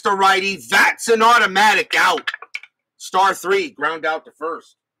against a righty, that's an automatic out. Star 3, ground out to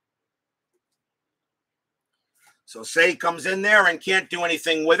first. So Say comes in there and can't do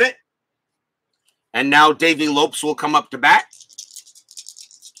anything with it. And now Davey Lopes will come up to bat.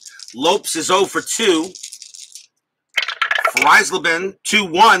 Lopes is 0 for 2. Freisleben,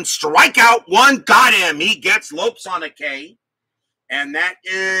 2-1. Strikeout 1. Got him. He gets Lopes on a K. And that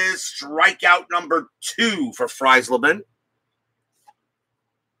is strikeout number 2 for Freisleben.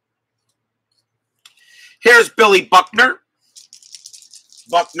 Here's Billy Buckner.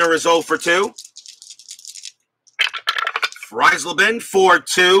 Buckner is 0 for 2. Freisleben,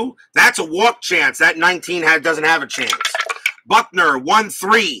 4-2. That's a walk chance. That 19 doesn't have a chance. Buckner,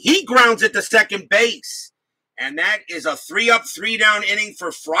 1-3. He grounds it to second base. And that is a 3-up, 3-down inning for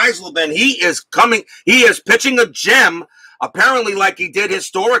Freisleben. He is pitching a gem, apparently like he did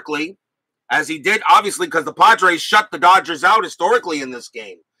historically, as he did, obviously, because the Padres shut the Dodgers out historically in this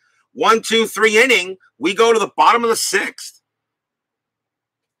game. 1-2-3 inning. We go to the bottom of the 6th.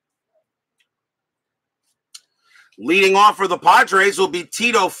 Leading off for the Padres will be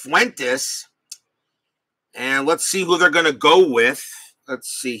Tito Fuentes. And let's see who they're going to go with. Let's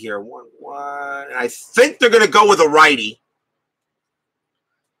see here. 1-1. I think they're going to go with a righty.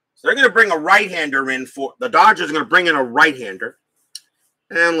 So they're going to bring a right-hander in for the Dodgers are going to bring in a right-hander.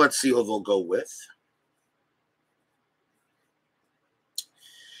 And let's see who they'll go with.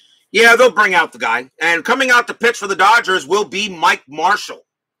 Yeah, they'll bring out the guy. And coming out to pitch for the Dodgers will be Mike Marshall.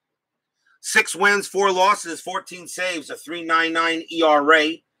 6 wins, 4 losses, 14 saves, a 3.99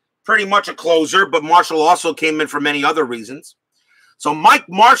 ERA. Pretty much a closer, but Marshall also came in for many other reasons. So Mike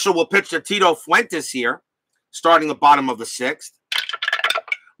Marshall will pitch to Tito Fuentes here, starting the bottom of the 6th.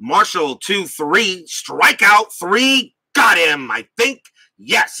 Marshall, 2-3, strikeout 3, got him, I think.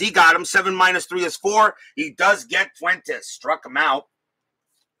 Yes, he got him. 7 minus 3 is 4. He does get Fuentes, struck him out.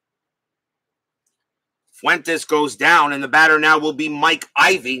 Fuentes goes down, and the batter now will be Mike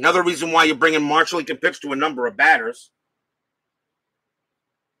Ivy. Another reason why you bring in Marshall, he can pitch to a number of batters.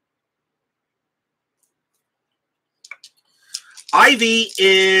 Ivy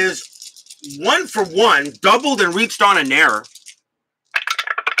is 1 for 1, doubled and reached on an error.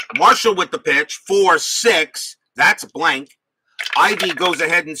 Marshall with the pitch, 4-6. That's a blank. Ivy goes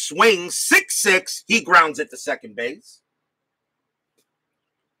ahead and swings, 6-6. He grounds it to second base.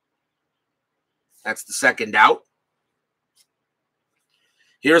 That's the second out.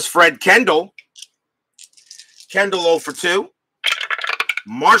 Here's Fred Kendall. Kendall 0 for 2.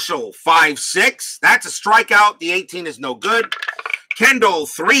 Marshall 5-6. That's a strikeout. The 18 is no good. Kendall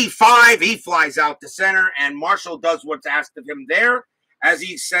 3-5. He flies out to center, and Marshall does what's asked of him there as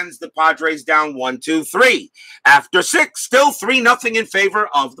he sends the Padres down 1-2-3. After 6, still 3-0 in favor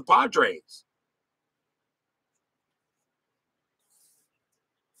of the Padres.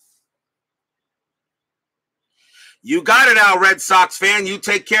 You got it, Al, Red Sox fan. You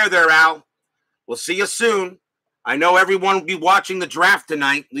take care there, Al. We'll see you soon. I know everyone will be watching the draft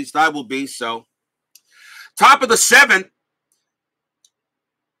tonight. At least I will be, so. Top of the 7th.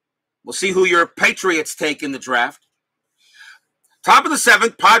 We'll see who your Patriots take in the draft. Top of the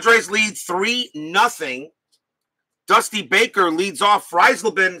 7th, Padres lead 3-0. Dusty Baker leads off.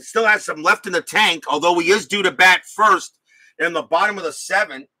 Freisleben still has some left in the tank, although he is due to bat first in the bottom of the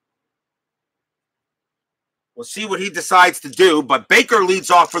 7th. We'll see what he decides to do, but Baker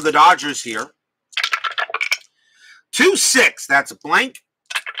leads off for the Dodgers here. 2-6, that's a blank.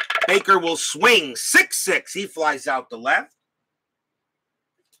 Baker will swing 6-6. He flies out to left.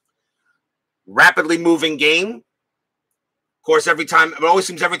 Rapidly moving game. Of course, it always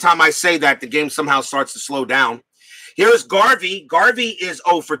seems every time I say that, the game somehow starts to slow down. Here's Garvey. Garvey is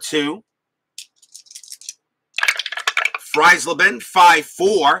 0 for 2. Freisleben,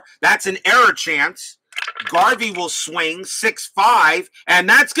 5-4. That's an error chance. Garvey will swing 6-5, and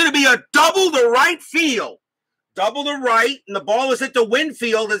that's going to be a double to right field. Double to right, and the ball is at the wind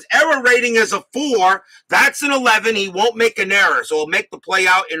field. His error rating is a 4. That's an 11. He won't make an error, so he'll make the play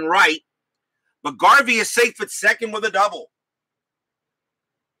out in right. But Garvey is safe at second with a double.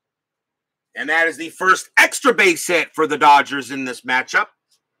 And that is the first extra base hit for the Dodgers in this matchup.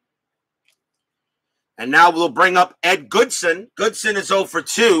 And now we'll bring up Ed Goodson. Goodson is 0 for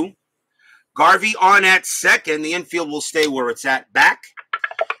 2. Garvey on at second. The infield will stay where it's at back.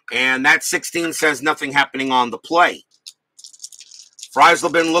 And that 16 says nothing happening on the play.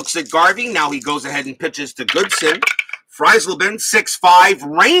 Freisleben looks at Garvey. Now he goes ahead and pitches to Goodson. Freisleben,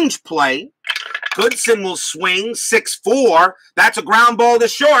 6-5, range play. Goodson will swing 6-4. That's a ground ball to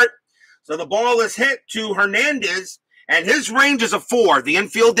short. So the ball is hit to Hernandez, and his range is a 4. The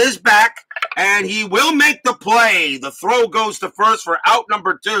infield is back, and he will make the play. The throw goes to first for out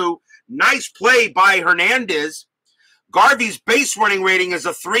number 2. Nice play by Hernandez. Garvey's base running rating is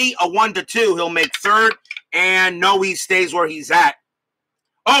a 3, a 1-2. He'll make third, and no, he stays where he's at.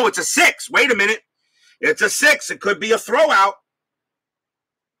 Oh, it's a 6. Wait a minute. It's a 6. It could be a throw out.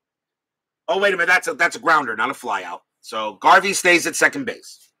 Oh, wait a minute. That's a grounder, not a fly out. So Garvey stays at second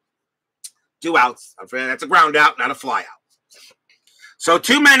base. 2 outs. That's a ground out, not a fly out. So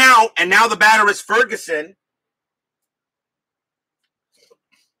 2 men out, and now the batter is Ferguson.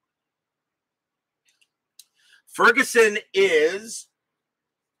 Ferguson is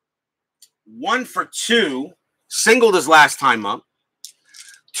 1 for 2. Singled his last time up.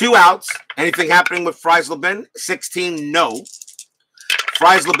 2 outs. Anything happening with Freisleben? 16, no.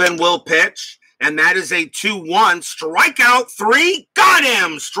 Freisleben will pitch, and that is a 2-1. Strikeout 3. Got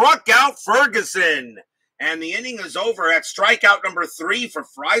him! Struck out Ferguson. And the inning is over at strikeout number 3 for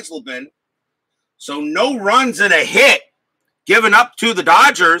Freisleben. So no runs and a hit given up to the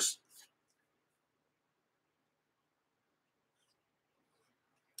Dodgers.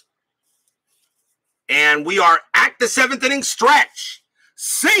 And we are at the 7th inning stretch.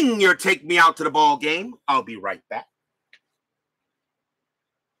 Sing your Take Me Out to the Ball game. I'll be right back.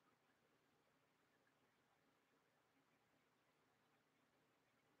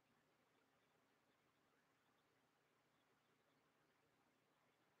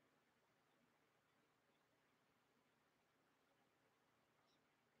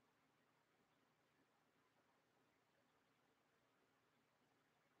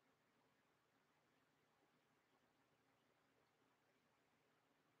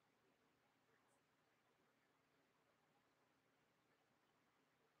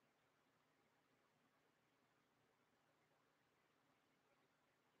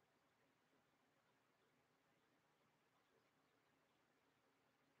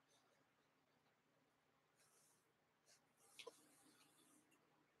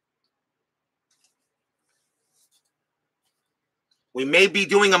 We may be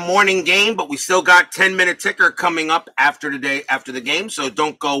doing a morning game, but we still got 10-minute ticker coming up after the game, so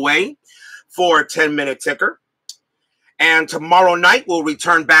don't go away for a 10-minute ticker. And tomorrow night, we'll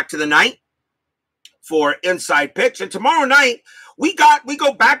return back to the night for Inside Pitch. And tomorrow night, we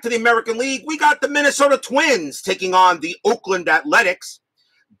go back to the American League. We got the Minnesota Twins taking on the Oakland Athletics.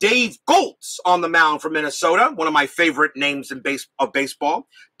 Dave Goltz on the mound for Minnesota, one of my favorite names in baseball.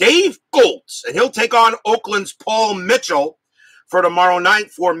 Dave Goltz, and he'll take on Oakland's Paul Mitchell for tomorrow night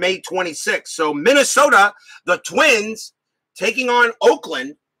for May 26th. So Minnesota, the Twins taking on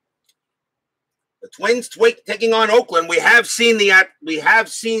Oakland. The Twins taking on Oakland. We have seen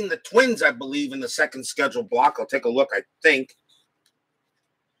the Twins, I believe, in the second schedule block. I'll take a look. I think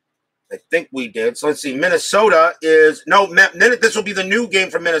we did. So let's see. Minnesota is this will be the new game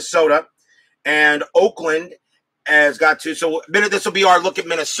for Minnesota, and Oakland has got to. So this will be our look at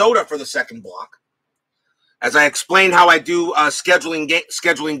Minnesota for the second block. As I explained how I do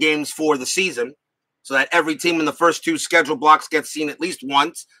scheduling games for the season, so that every team in the first two schedule blocks gets seen at least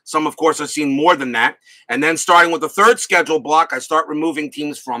once. Some, of course, are seen more than that. And then starting with the third schedule block, I start removing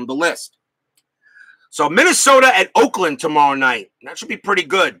teams from the list. So Minnesota at Oakland tomorrow night. That should be pretty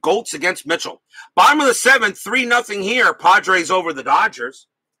good. Goltz against Mitchell. Bottom of the seventh, 3-0 here. Padres over the Dodgers.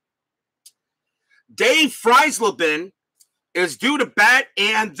 Dave Freisleben is due to bat,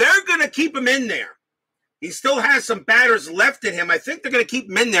 and they're going to keep him in there. He still has some batters left in him. I think they're going to keep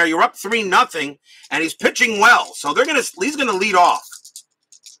him in there. You're up 3-0, and he's pitching well. So he's going to lead off.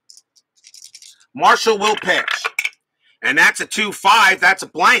 Marshall will pitch. And that's a 2-5. That's a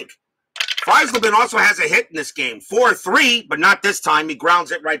blank. Freisleben also has a hit in this game. 4-3, but not this time. He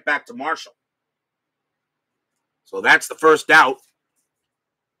grounds it right back to Marshall. So that's the first out.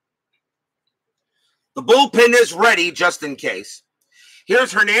 The bullpen is ready just in case.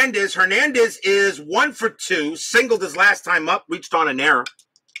 Here's Hernandez. Hernandez is 1 for 2. Singled his last time up. Reached on an error.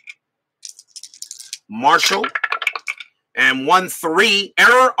 Marshall. And 1-3.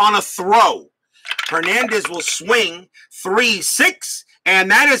 Error on a throw. Hernandez will swing. 3-6. And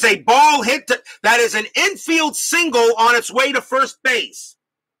that is a ball hit. That is an infield single on its way to first base.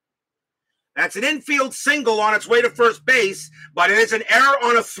 That's an infield single on its way to first base. But it is an error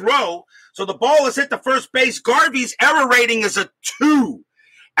on a throw. So the ball is hit to first base. Garvey's error rating is a 2.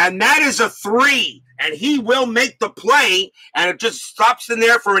 And that is a 3. And he will make the play. And it just stops in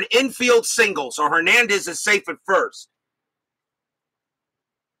there for an infield single. So Hernandez is safe at first.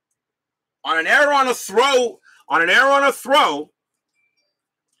 On an error on a throw.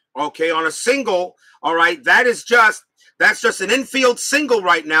 Okay, on a single. All right, that's just an infield single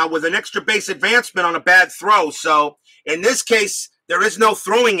right now with an extra base advancement on a bad throw. So in this case, there is no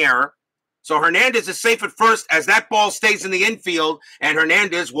throwing error. So Hernandez is safe at first as that ball stays in the infield, and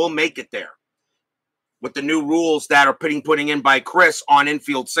Hernandez will make it there with the new rules that are putting in by Chris on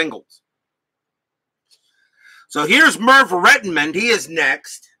infield singles. So here's Merv Rettenmund. He is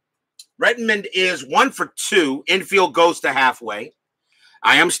next. Rettenmund is 1 for 2. Infield goes to halfway.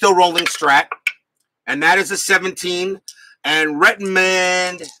 I am still rolling strat, and that is a 17. And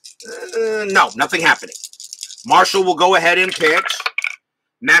Rettenmund, no, nothing happening. Marshall will go ahead and pitch.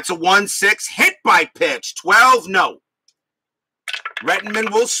 And that's a 1-6. Hit by pitch. 12, no.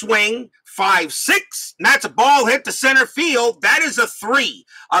 Rettenmund will swing. 5-6. And that's a ball hit to center field. That is a 3.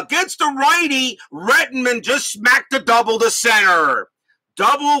 Against the righty, Rettenmund just smacked a double to center.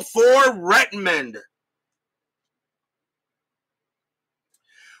 Double for Rettenmund.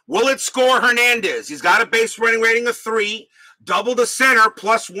 Will it score Hernandez? He's got a base running rating of 3. Double to center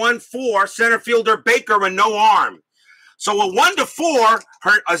plus 1-4. Center fielder Baker and no arm. So a 1-4,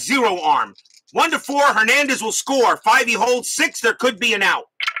 a 0 arm. 1-4, Hernandez will score. 5, he holds. 6, there could be an out.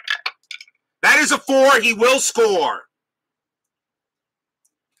 That is a 4, he will score.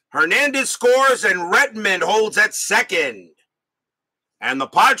 Hernandez scores and Rettenmund holds at second. And the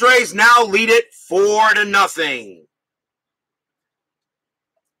Padres now lead it 4-0.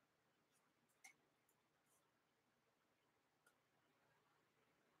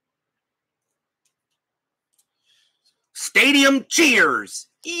 Stadium cheers.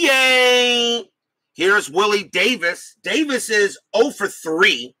 Yay! Here's Willie Davis. Davis is 0 for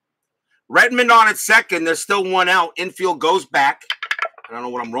 3. Rettenmund on at second. There's still one out. Infield goes back. I don't know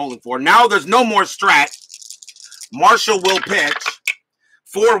what I'm rolling for. Now there's no more strat. Marshall will pitch.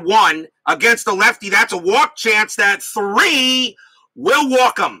 4-1 against the lefty. That's a walk chance. That 3 will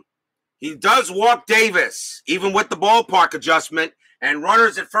walk him. He does walk Davis, even with the ballpark adjustment. And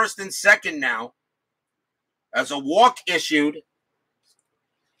runners at first and second now. As a walk issued.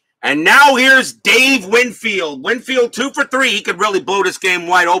 And now here's Dave Winfield. Winfield 2 for 3. He could really blow this game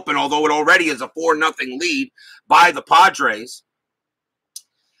wide open, although it already is a 4-0 lead by the Padres.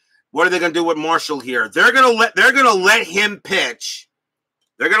 What are they going to do with Marshall here? They're going to let him pitch.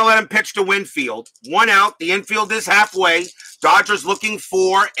 They're going to let him pitch to Winfield. 1 out. The infield is halfway. Dodgers looking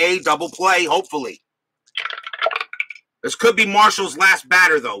for a double play, hopefully. This could be Marshall's last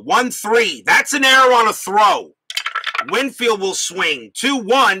batter, though. 1-3. That's an error on a throw. Winfield will swing.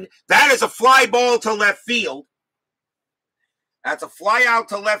 2-1. That is a fly ball to left field. That's a fly out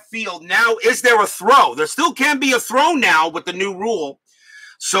to left field. Now, is there a throw? There still can be a throw now with the new rule.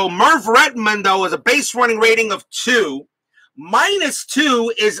 So Merv Rettenman, though, is a base running rating of 2.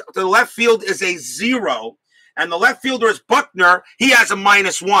 -2 is the left field is a 0. And the left fielder is Buckner. He has a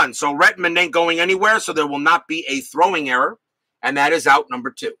 -1. So Rettenman ain't going anywhere, so there will not be a throwing error. And that is out number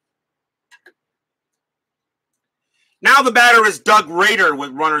 2. Now the batter is Doug Rader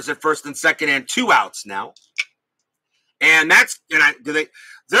with runners at first and second and 2 outs now. And that's, the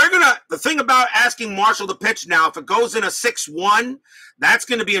thing about asking Marshall to pitch now, if it goes in a 6-1, that's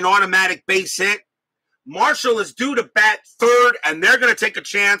going to be an automatic base hit. Marshall is due to bat third, and they're going to take a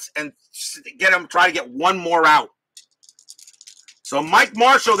chance and try to get one more out. So Mike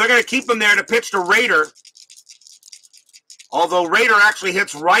Marshall, they're going to keep him there to pitch to Rader. Although Rader actually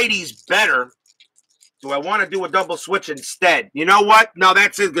hits righties better. Do I want to do a double switch instead? You know what? No,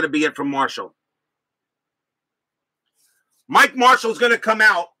 that's going to be it from Marshall. Mike Marshall's going to come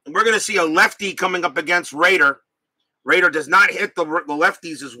out, and we're going to see a lefty coming up against Rader. Rader does not hit the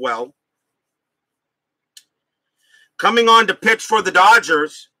lefties as well. Coming on to pitch for the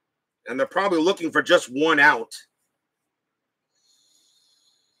Dodgers, and they're probably looking for just 1 out.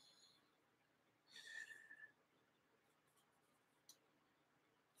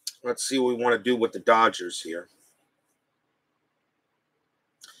 Let's see what we want to do with the Dodgers here.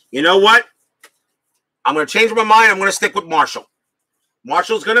 You know what? I'm going to change my mind. I'm going to stick with Marshall.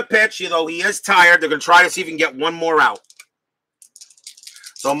 Marshall's going to pitch, though he is tired. They're going to try to see if he can get 1 more out.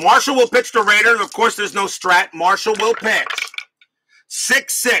 So Marshall will pitch to Rader. Of course, there's no strat. Marshall will pitch.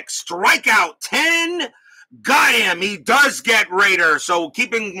 6-6. Strikeout. 10. Got him. He does get Rader. So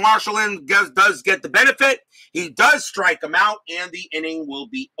keeping Marshall in does get the benefit. He does strike him out, and the inning will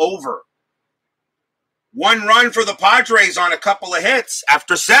be over. 1 run for the Padres on a couple of hits.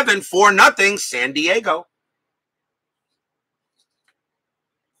 After 7, 4-0, San Diego.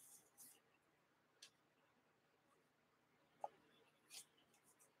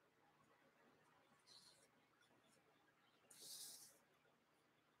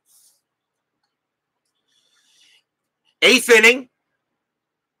 Eighth inning.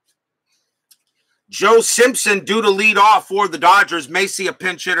 Joe Simpson due to lead off for the Dodgers. May see a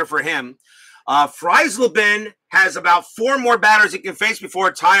pinch hitter for him. Freisleben has about 4 more batters he can face before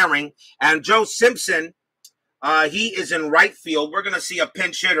retiring. And Joe Simpson, he is in right field. We're going to see a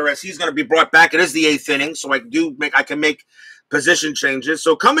pinch hitter as he's going to be brought back. It is the 8th inning, so I can make position changes.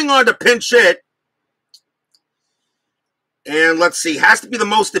 So coming on to pinch hit. And let's see, has to be the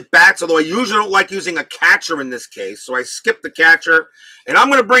most at bats, although I usually don't like using a catcher in this case. So I skip the catcher. And I'm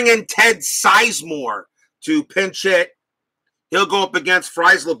going to bring in Ted Sizemore to pinch hit. He'll go up against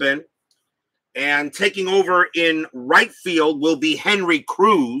Freisleben. And taking over in right field will be Henry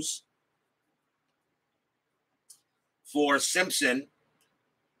Cruz for Simpson.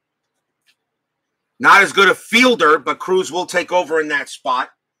 Not as good a fielder, but Cruz will take over in that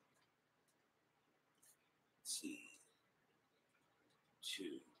spot. Let's see.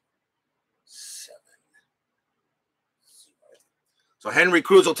 2, 7. So Henry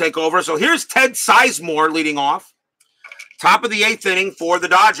Cruz will take over. So here's Ted Sizemore leading off. Top of the 8th inning for the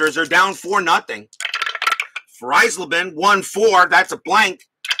Dodgers. They're down 4-0. Freisleben 1-4. That's a blank.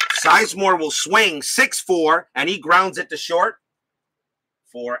 Sizemore will swing 6-4, and he grounds it to short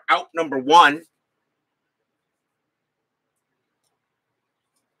for out number 1.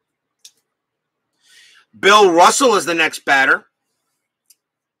 Bill Russell is the next batter.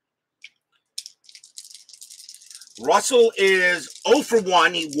 Russell is 0 for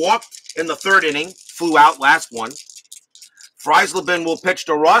 1. He walked in the 3rd inning, flew out last one. Freisleben will pitch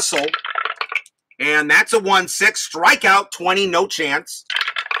to Russell, and that's a 1-6. Strikeout, 20, no chance.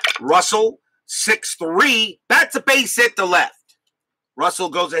 Russell, 6-3. That's a base hit to left. Russell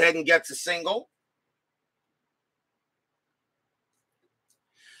goes ahead and gets a single.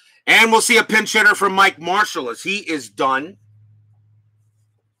 And we'll see a pinch hitter from Mike Marshall as he is done.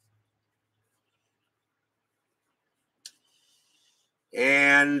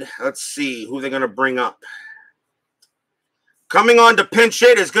 And let's see who they're going to bring up. Coming on to pinch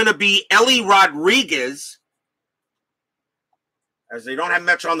hit is going to be Ellie Rodriguez, as they don't have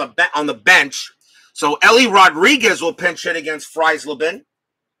much on the bench. So Ellie Rodriguez will pinch hit against Freisleben.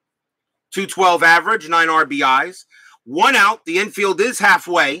 212 average, 9 RBIs. 1 out. The infield is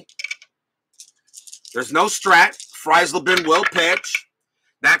halfway. There's no strat. Freisleben will pitch.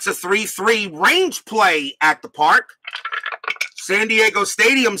 That's a 3-3 range play at the park. San Diego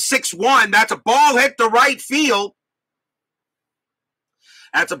Stadium, 6-1. That's a ball hit to right field.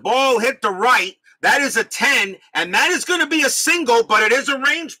 That's a ball hit to right. That is a 10, and that is going to be a single, but it is a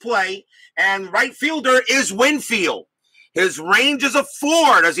range play, and right fielder is Winfield. His range is a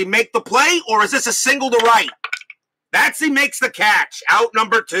 4. Does he make the play, or is this a single to right? He makes the catch. Out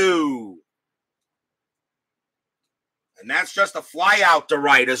number 2. And that's just a fly out to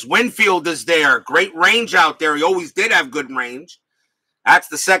right as Winfield is there. Great range out there. He always did have good range. That's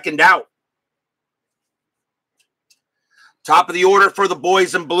the second out. Top of the order for the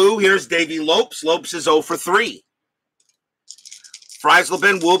boys in blue. Here's Davey Lopes. Lopes is 0 for 3.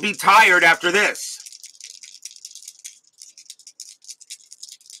 Freisleben will be tired after this.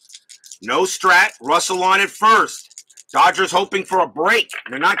 No strat. Russell on at first. Dodgers hoping for a break.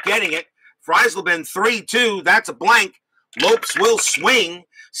 They're not getting it. Freisleben 3-2. That's a blank. Lopes will swing.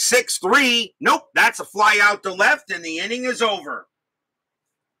 6-3. Nope, that's a fly out to left, and the inning is over.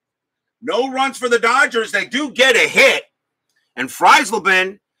 No runs for the Dodgers. They do get a hit, and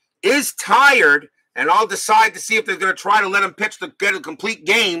Freisleben is tired, and I'll decide to see if they're going to try to let him pitch to get a complete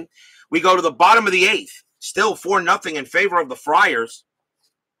game. We go to the bottom of the 8th. Still 4-0 in favor of the Friars.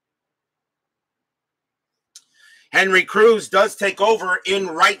 Henry Cruz does take over in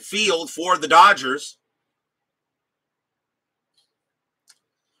right field for the Dodgers.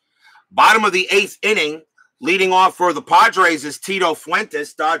 Bottom of the 8th inning, leading off for the Padres is Tito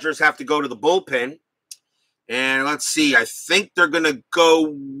Fuentes. Dodgers have to go to the bullpen. And let's see, I think they're going to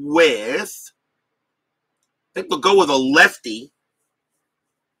go with, they'll go with a lefty.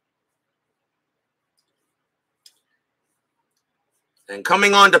 And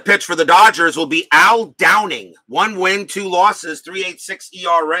coming on to pitch for the Dodgers will be Al Downing. 1 win, 2 losses, 3.86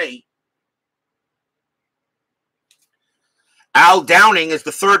 ERA. Al Downing is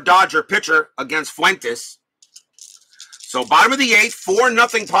the third Dodger pitcher against Fuentes. So bottom of the 8th,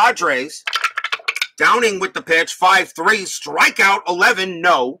 4-0 Padres. Downing with the pitch, 5-3. Strikeout 11,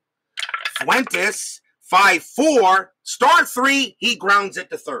 no. Fuentes, 5-4. Star 3, he grounds it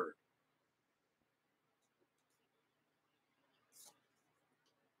to third.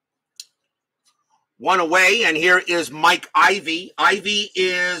 One away, and here is Mike Ivy. Ivy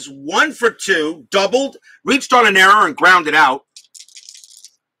is 1 for 2, doubled, reached on an error and grounded out.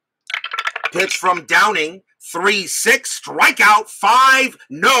 Pitch from Downing, 3-6, strikeout, 5,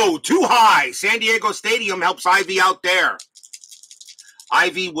 no, too high. San Diego Stadium helps Ivy out there.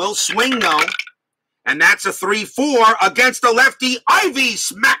 Ivy will swing, though, and that's a 3-4 against the lefty. Ivy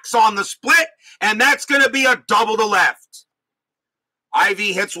smacks on the split, and that's going to be a double to left.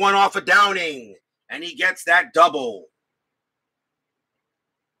 Ivy hits one off of Downing. And he gets that double.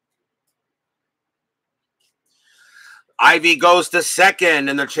 Ivy goes to second,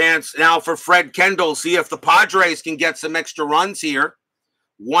 and the chance now for Fred Kendall. See if the Padres can get some extra runs here.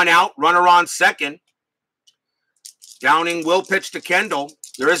 1 out, runner on second. Downing will pitch to Kendall.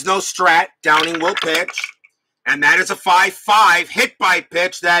 There is no strat. Downing will pitch. And that is a 5-5 hit by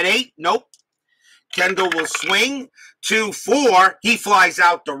pitch. That 8, nope. Kendall will swing. 2-4. He flies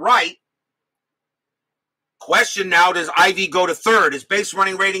out to right. Question now, does Ivy go to third? His base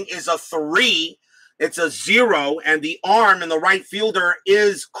running rating is a 3. It's a 0, and the arm in the right fielder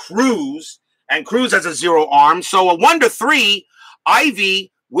is Cruz, and Cruz has a 0 arm. So a 1-3,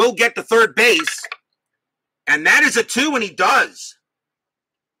 Ivy will get to third base, and that is a 2, and he does.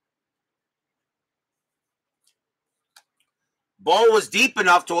 Ball was deep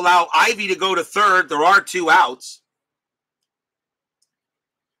enough to allow Ivy to go to third. There are 2 outs.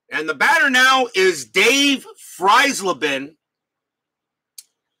 And the batter now is Dave Freisleben.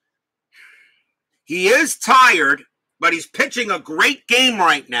 He is tired, but he's pitching a great game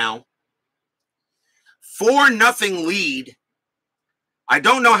right now. 4-0 lead. I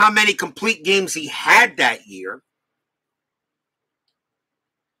don't know how many complete games he had that year.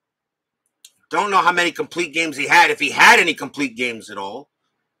 Don't know how many complete games he had, if he had any complete games at all.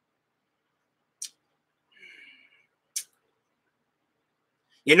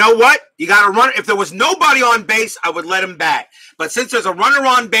 You know what? You got to run. If there was nobody on base, I would let him bat. But since there's a runner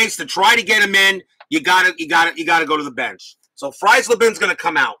on base to try to get him in, you got to go to the bench. So Freisleben's going to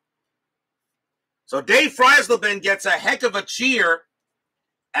come out. So Dave Freisleben gets a heck of a cheer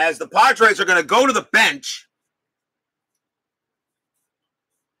as the Padres are going to go to the bench.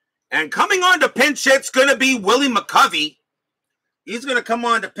 And coming on to pinch hit's going to be Willie McCovey. He's going to come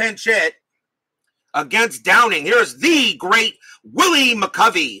on to pinch hit against Downing. Here's the great Willie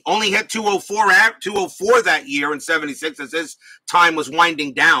McCovey. Only hit 204 that year in 76 as his time was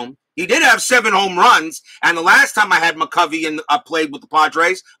winding down. He did have 7 home runs, and the last time I had McCovey played with the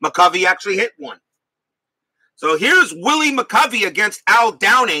Padres, McCovey actually hit one. So here's Willie McCovey against Al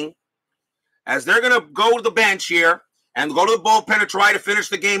Downing, as they're going to go to the bench here and go to the bullpen to try to finish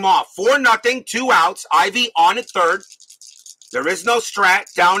the game off. 4-0, 2 outs. Ivy on at third. There is no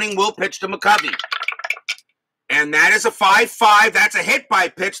strat. Downing will pitch to McCovey. And that is a 5-5. That's a hit by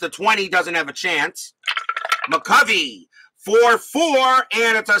pitch. The 20 doesn't have a chance. McCovey, 4-4,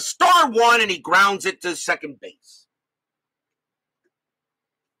 and it's a star one, and he grounds it to second base.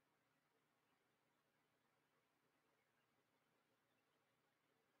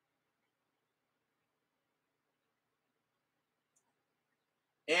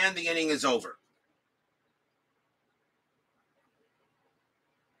 And the inning is over.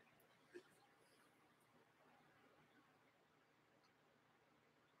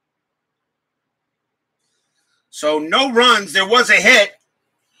 So no runs. There was a hit.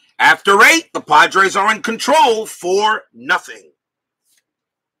 After 8, the Padres are in control 4-0.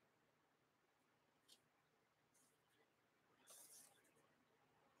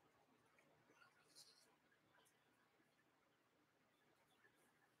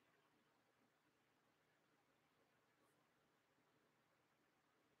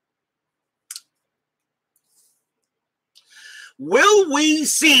 Will we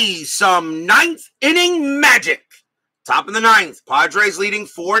see some 9th inning magic? Top of the 9th, Padres leading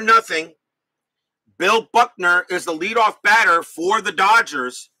 4-0. Bill Buckner is the leadoff batter for the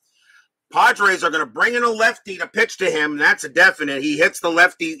Dodgers. Padres are going to bring in a lefty to pitch to him. That's a definite. He hits the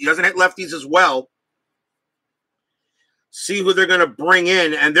lefty. He doesn't hit lefties as well. See who they're going to bring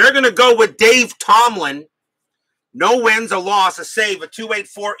in. And they're going to go with Dave Tomlin. No wins, a loss, a save, a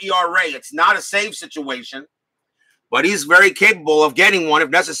 2.84 ERA. It's not a save situation, but he's very capable of getting one if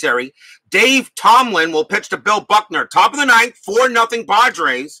necessary. Dave Tomlin will pitch to Bill Buckner. Top of the 9th, 4-0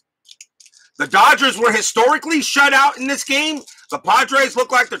 Padres. The Dodgers were historically shut out in this game. The Padres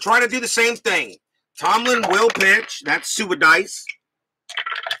look like they're trying to do the same thing. Tomlin will pitch. That's Suadice.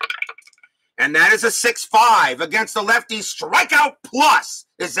 And that is a 6-5 against the lefty. Strikeout plus.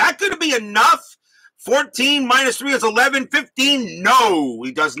 Is that going to be enough? 14 minus 3 is 11. 15, no.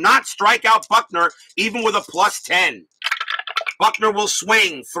 He does not strike out Buckner, even with a plus 10. Buckner will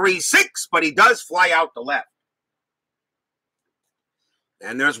swing 3-6, but he does fly out the left.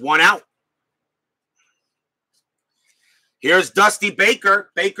 And there's one out. Here's Dusty Baker.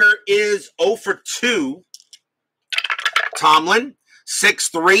 Baker is 0 for 2. Tomlin,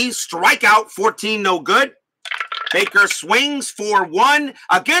 6-3, strikeout, 14, no good. Baker swings 4-1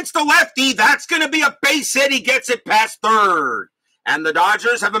 against the lefty. That's going to be a base hit. He gets it past third. And the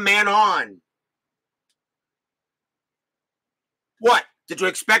Dodgers have a man on. What? Did you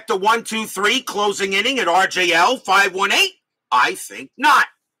expect a 1-2-3 closing inning at RJL 518? I think not.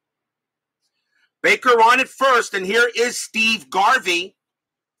 Baker on at first, and here is Steve Garvey.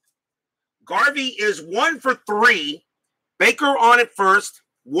 Garvey is 1 for 3. Baker on at first,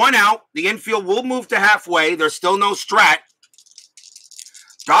 1 out. The infield will move to halfway. There's still no strat.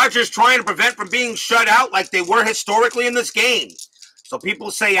 Dodgers trying to prevent from being shut out like they were historically in this game. So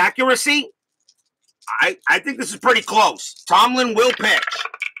people say accuracy. I think this is pretty close. Tomlin will pitch.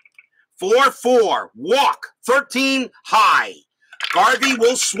 4-4, walk, 13 high. Garvey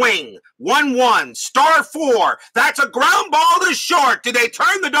will swing. 1-1, star 4. That's a ground ball to short. Do they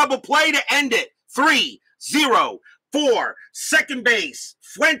turn the double play to end it? 3-0. 4, second base.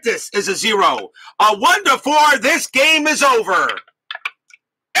 Fuentes is a 0. A 1-4. This game is over.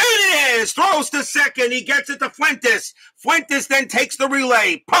 It is. Throws to second. He gets it to Fuentes. Fuentes then takes the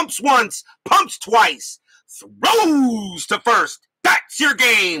relay. Pumps once. Pumps twice. Throws to first. That's your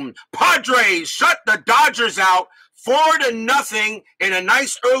game. Padres shut the Dodgers out 4-0 in a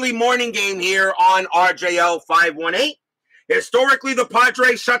nice early morning game here on RJL 518. Historically, the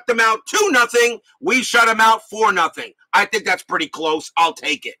Padres shut them out 2-0. We shut them out 4-0. I think that's pretty close. I'll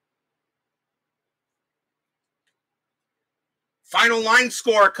take it. Final line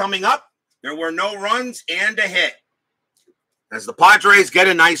score coming up. There were no runs and a hit, as the Padres get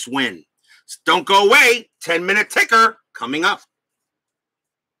a nice win. Don't go away. 10-minute ticker coming up.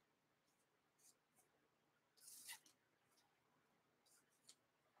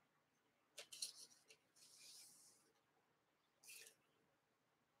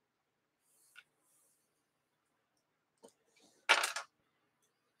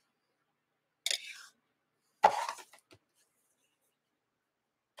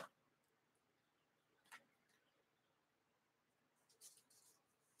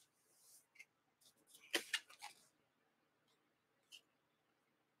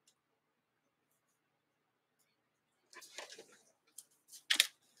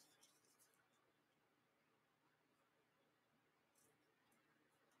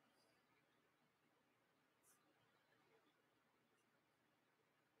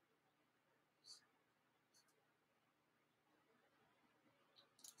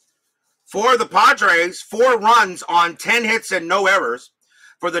 For the Padres, 4 runs on 10 hits and no errors.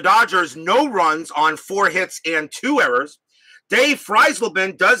 For the Dodgers, no runs on 4 hits and 2 errors. Dave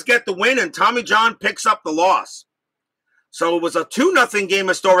Freisleben does get the win, and Tommy John picks up the loss. So it was a 2-0 game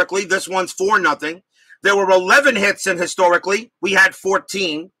historically. This one's 4-0. There were 11 hits, and historically, we had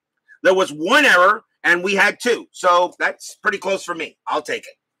 14. There was 1 error, and we had 2. So that's pretty close for me. I'll take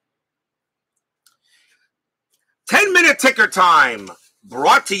it. 10-minute ticker time.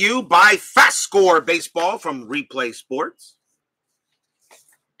 Brought to you by FastScore Baseball from Replay Sports.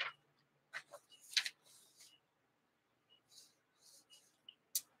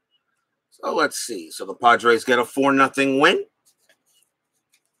 So let's see. So the Padres get a 4-0 win.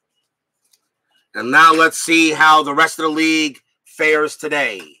 And now let's see how the rest of the league fares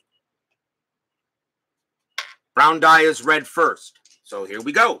today. Brown die is red first. So here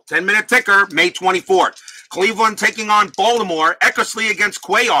we go. 10-minute ticker, May 24th. Cleveland taking on Baltimore. Eckersley against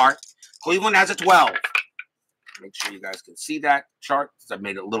Cuellar. Cleveland has a 12. Make sure you guys can see that chart because I've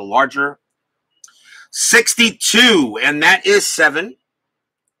made it a little larger. 62, and that is 7.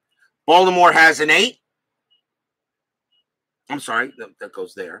 Baltimore has an 8. I'm sorry, that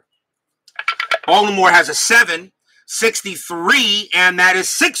goes there. Baltimore has a 7. 63, and that is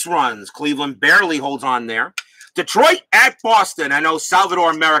 6 runs. Cleveland barely holds on there. Detroit at Boston. I know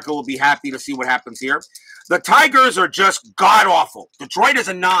Salvador America will be happy to see what happens here. The Tigers are just god-awful. Detroit is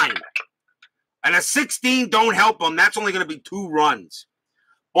a 9. And a 16 don't help them. That's only going to be 2 runs.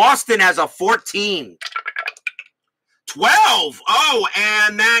 Boston has a 14. 12. Oh,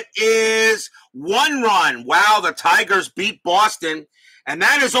 and that is 1 run. Wow, the Tigers beat Boston. And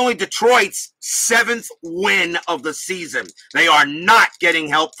that is only Detroit's 7th win of the season. They are not getting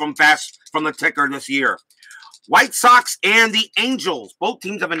help from the ticker this year. White Sox and the Angels. Both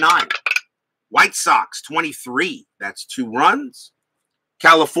teams have a 9. White Sox, 23. That's 2 runs.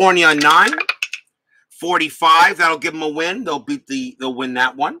 California, 9. 45. That'll give them a win. They'll win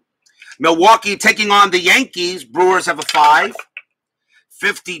that one. Milwaukee taking on the Yankees. Brewers have a 5.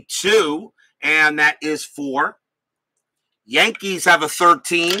 52. And that is 4. Yankees have a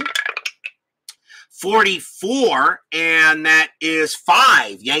 13. 44. And that is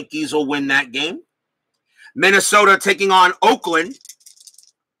 5. Yankees will win that game. Minnesota taking on Oakland.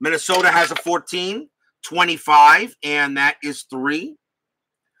 Minnesota has a 14, 25, and that is 3.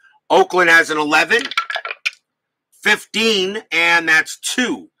 Oakland has an 11, 15, and that's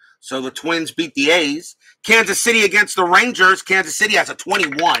 2. So the Twins beat the A's. Kansas City against the Rangers. Kansas City has a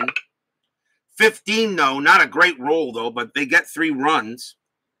 21. 15, though. Not a great roll, though, but they get 3 runs.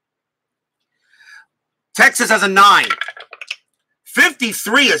 Texas has a 9.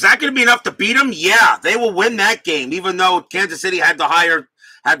 53. Is that going to be enough to beat them? Yeah, they will win that game. Even though Kansas City had the higher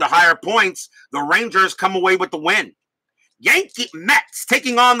points, the Rangers come away with the win. Mets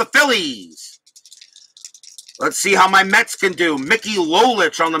taking on the Phillies. Let's see how my Mets can do. Mickey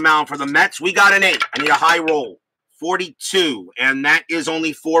Lolich on the mound for the Mets. We got an 8. I need a high roll. 42, and that is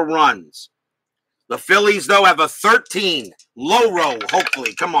only 4 runs. The Phillies, though, have a 13. Low roll,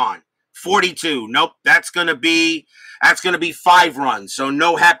 hopefully. Come on. 42. Nope, that's going to be 5 runs. So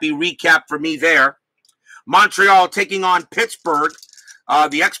no happy recap for me there. Montreal taking on Pittsburgh.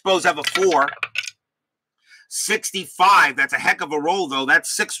 The Expos have a 4. 65. That's a heck of a roll, though.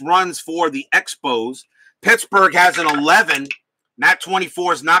 That's 6 runs for the Expos. Pittsburgh has an 11. That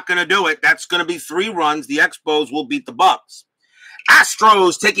 24 is not going to do it. That's going to be 3 runs. The Expos will beat the Bucks.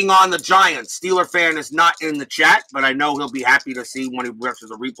 Astros taking on the Giants. Steeler fan is not in the chat, but I know he'll be happy to see when he watches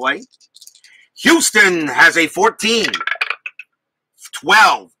the replay. Houston has a 14.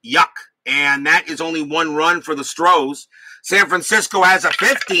 12. Yuck. And that is only 1 run for the Stros. San Francisco has a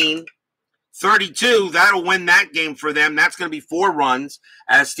 15. 32. That'll win that game for them. That's going to be 4 runs.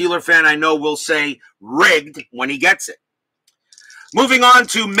 As Steeler fan, I know will say rigged when he gets it. Moving on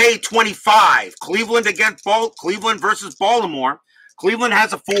to May 25. Cleveland versus Baltimore. Cleveland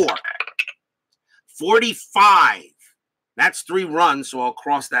has a 4. 45. That's 3 runs, so I'll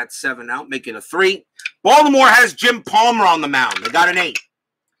cross that 7 out, make it a 3. Baltimore has Jim Palmer on the mound. They got an 8.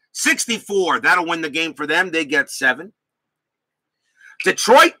 64. That'll win the game for them. They get 7.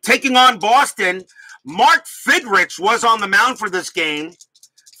 Detroit taking on Boston. Mark Fidrich was on the mound for this game.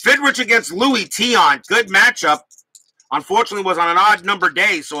 Fidrich against Louis Tion. Good matchup. Unfortunately, it was on an odd number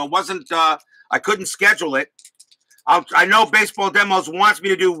day, so it wasn't. I couldn't schedule it. I know Baseball Demos wants me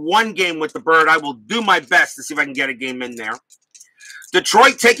to do 1 game with the Bird. I will do my best to see if I can get a game in there.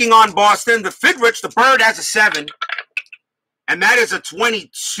 Detroit taking on Boston. The Fidrich, the Bird has a 7, and that is a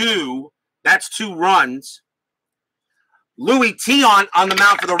 22. That's 2 runs. Louis Tion on the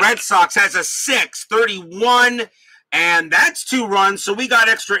mound for the Red Sox has a 6, 31. and that's 2 runs, so we got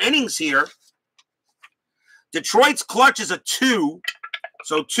extra innings here. Detroit's clutch is a 2,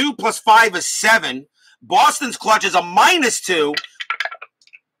 so 2 plus 5 is 7. Boston's clutch is a -2,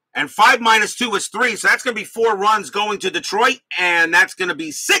 and 5 minus 2 is 3, so that's going to be 4 runs going to Detroit, and that's going to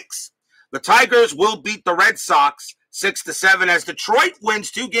be 6. The Tigers will beat the Red Sox 6-7 as Detroit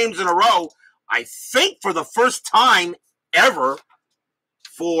wins 2 games in a row, I think for the first time ever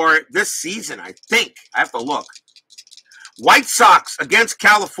for this season, I think. I have to look. White Sox against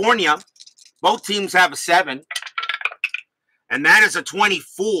California. Both teams have a 7. And that is a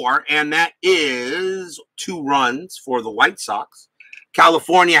 24, and that is 2 runs for the White Sox.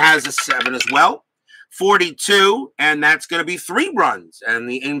 California has a 7 as well. 42, and that's going to be 3 runs. And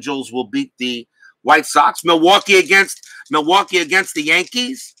the Angels will beat the White Sox. Milwaukee against the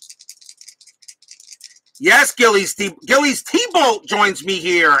Yankees. Yes, Gillies T-Bolt joins me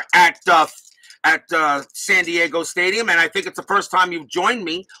here at San Diego Stadium, and I think it's the first time you've joined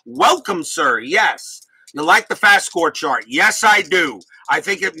me. Welcome, sir. Yes. You like the fast score chart? Yes, I do. I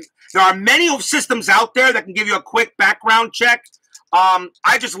think there are many systems out there that can give you a quick background check.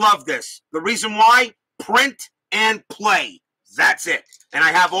 I just love this. The reason why? Print and play. That's it. And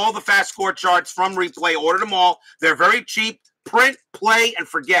I have all the fast score charts from Replay. Order them all. They're very cheap. Print, play, and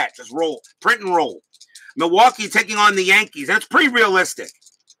forget. Just roll. Print and roll. Milwaukee taking on the Yankees. That's pretty realistic.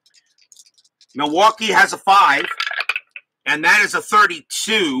 Milwaukee has a 5, and that is a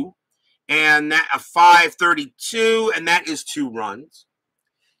 32, and that a 5-32, and that is 2 runs.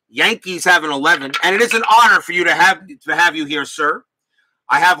 Yankees have an 11, and it is an honor for you to have you here, sir.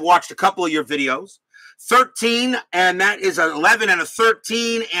 I have watched a couple of your videos. 13, and that is an 11 and a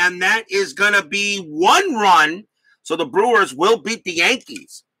 13, and that is going to be 1 run. So the Brewers will beat the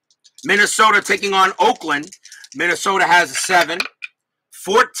Yankees. Minnesota taking on Oakland. Minnesota has a 7.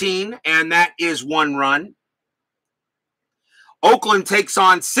 14, and that is 1 run. Oakland takes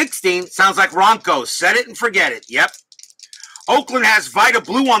on 16. Sounds like Ronco. Set it and forget it. Yep. Oakland has Vita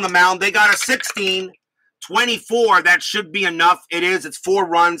Blue on the mound. They got a 16. 24. That should be enough. It is. It's 4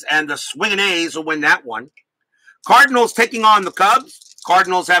 runs, and the Swingin' A's will win that one. Cardinals taking on the Cubs.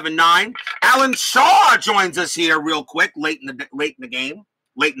 Cardinals have a 9. Alan Shaw joins us here real quick, late in the game,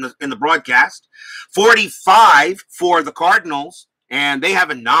 late in the broadcast. 45 for the Cardinals, and they have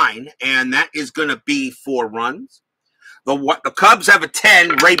a 9, and that is going to be 4 runs. The Cubs have a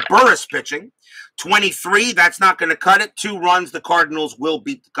 10. Ray Burris pitching. 23. That's not going to cut it. 2 runs. The Cardinals will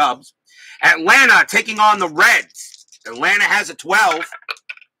beat the Cubs. Atlanta taking on the Reds. Atlanta has a 12.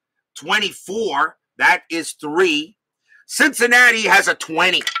 24. That is 3. Cincinnati has a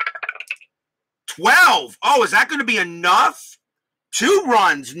 20. 12. Oh, is that going to be enough? 2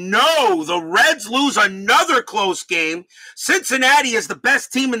 runs. No, the Reds lose another close game. Cincinnati is the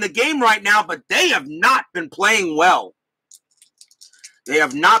best team in the game right now, but they have not been playing well. They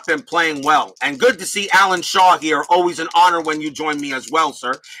have not been playing well. And good to see Alan Shaw here. Always an honor when you join me as well,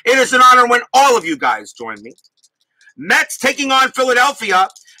 sir. It is an honor when all of you guys join me. Mets taking on Philadelphia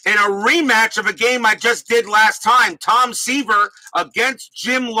in a rematch of a game I just did last time. Tom Seaver against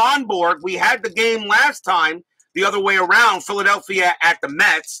Jim Lonborg. We had the game last time the other way around, Philadelphia at the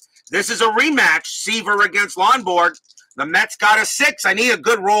Mets. This is a rematch, Seaver against Lonborg. The Mets got a 6. I need a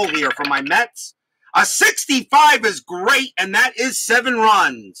good roll here for my Mets. A 65 is great, and that is 7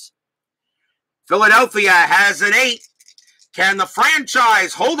 runs. Philadelphia has an 8. Can the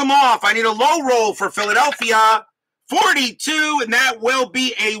franchise hold them off? I need a low roll for Philadelphia. 42, and that will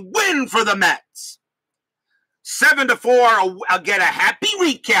be a win for the Mets. 7-4, I'll get a happy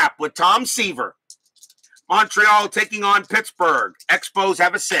recap with Tom Seaver. Montreal taking on Pittsburgh. Expos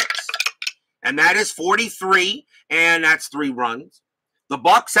have a 6. And that is 43, and that's 3 runs. The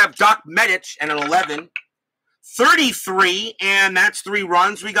Bucks have Doc Medich and an 11. 33, and that's 3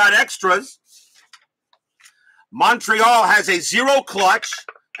 runs. We got extras. Montreal has a 0 clutch,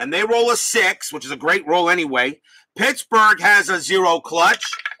 and they roll a 6, which is a great roll anyway. Pittsburgh has a 0 clutch.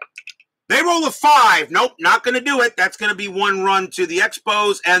 They roll a 5. Nope, not going to do it. That's going to be 1 run to the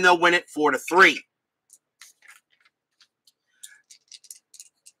Expos, and they'll win it 4-3.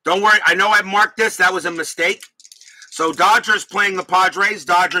 Don't worry. I know I marked this. That was a mistake. So Dodgers playing the Padres.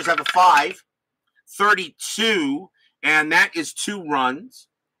 Dodgers have a 5. 32, and that is 2 runs.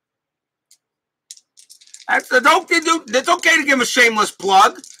 It's okay to give a shameless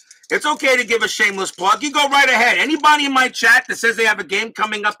plug. It's okay to give a shameless plug. You go right ahead. Anybody in my chat that says they have a game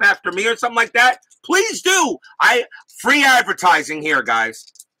coming up after me or something like that, please do. Free advertising here, guys.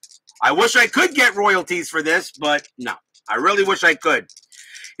 I wish I could get royalties for this, but no. I really wish I could.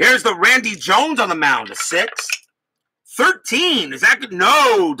 Here's the Randy Jones on the mound, a 6. 13. Is that good?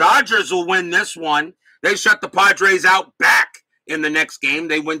 No, Dodgers will win this one. They shut the Padres out back in the next game.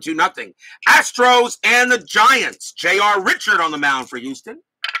 They win 2-0. Astros and the Giants. J.R. Richard on the mound for Houston.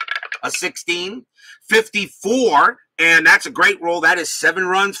 A 16, 54, and that's a great roll. That is 7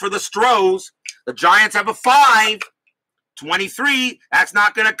 runs for the Stros. The Giants have a 5, 23. That's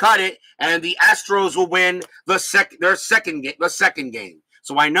not going to cut it, and the Astros will win their second game.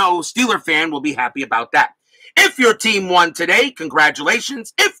 So I know Steeler fan will be happy about that. If your team won today,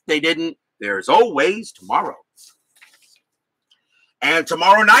 congratulations. If they didn't, there's always tomorrow. And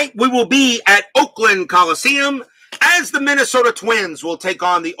tomorrow night, we will be at Oakland Coliseum as the Minnesota Twins will take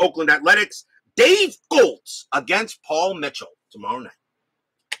on the Oakland Athletics. Dave Goltz against Paul Mitchell tomorrow night.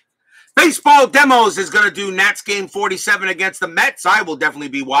 Baseball Demos is going to do Nats game 47 against the Mets. I will definitely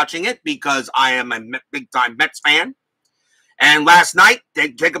be watching it because I am a big-time Mets fan. And last night,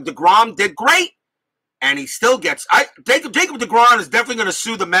 Jacob deGrom did great. And he still gets... Jacob deGrom is definitely going to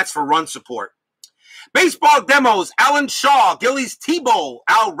sue the Mets for run support. Baseball Demos, Alan Shaw, Gillies Tebow,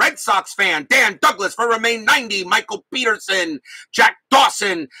 Al Red Sox fan, Dan Douglas for Remain 90, Michael Peterson, Jack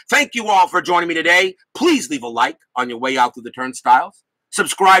Dawson. Thank you all for joining me today. Please leave a like on your way out through the turnstiles.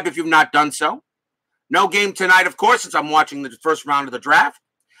 Subscribe if you've not done so. No game tonight, of course, since I'm watching the first round of the draft.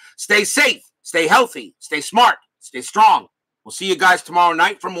 Stay safe, stay healthy, stay smart, stay strong. We'll see you guys tomorrow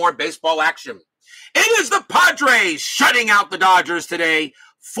night for more baseball action. It is the Padres shutting out the Dodgers today,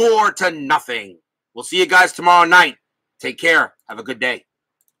 4-0. We'll see you guys tomorrow night. Take care. Have a good day.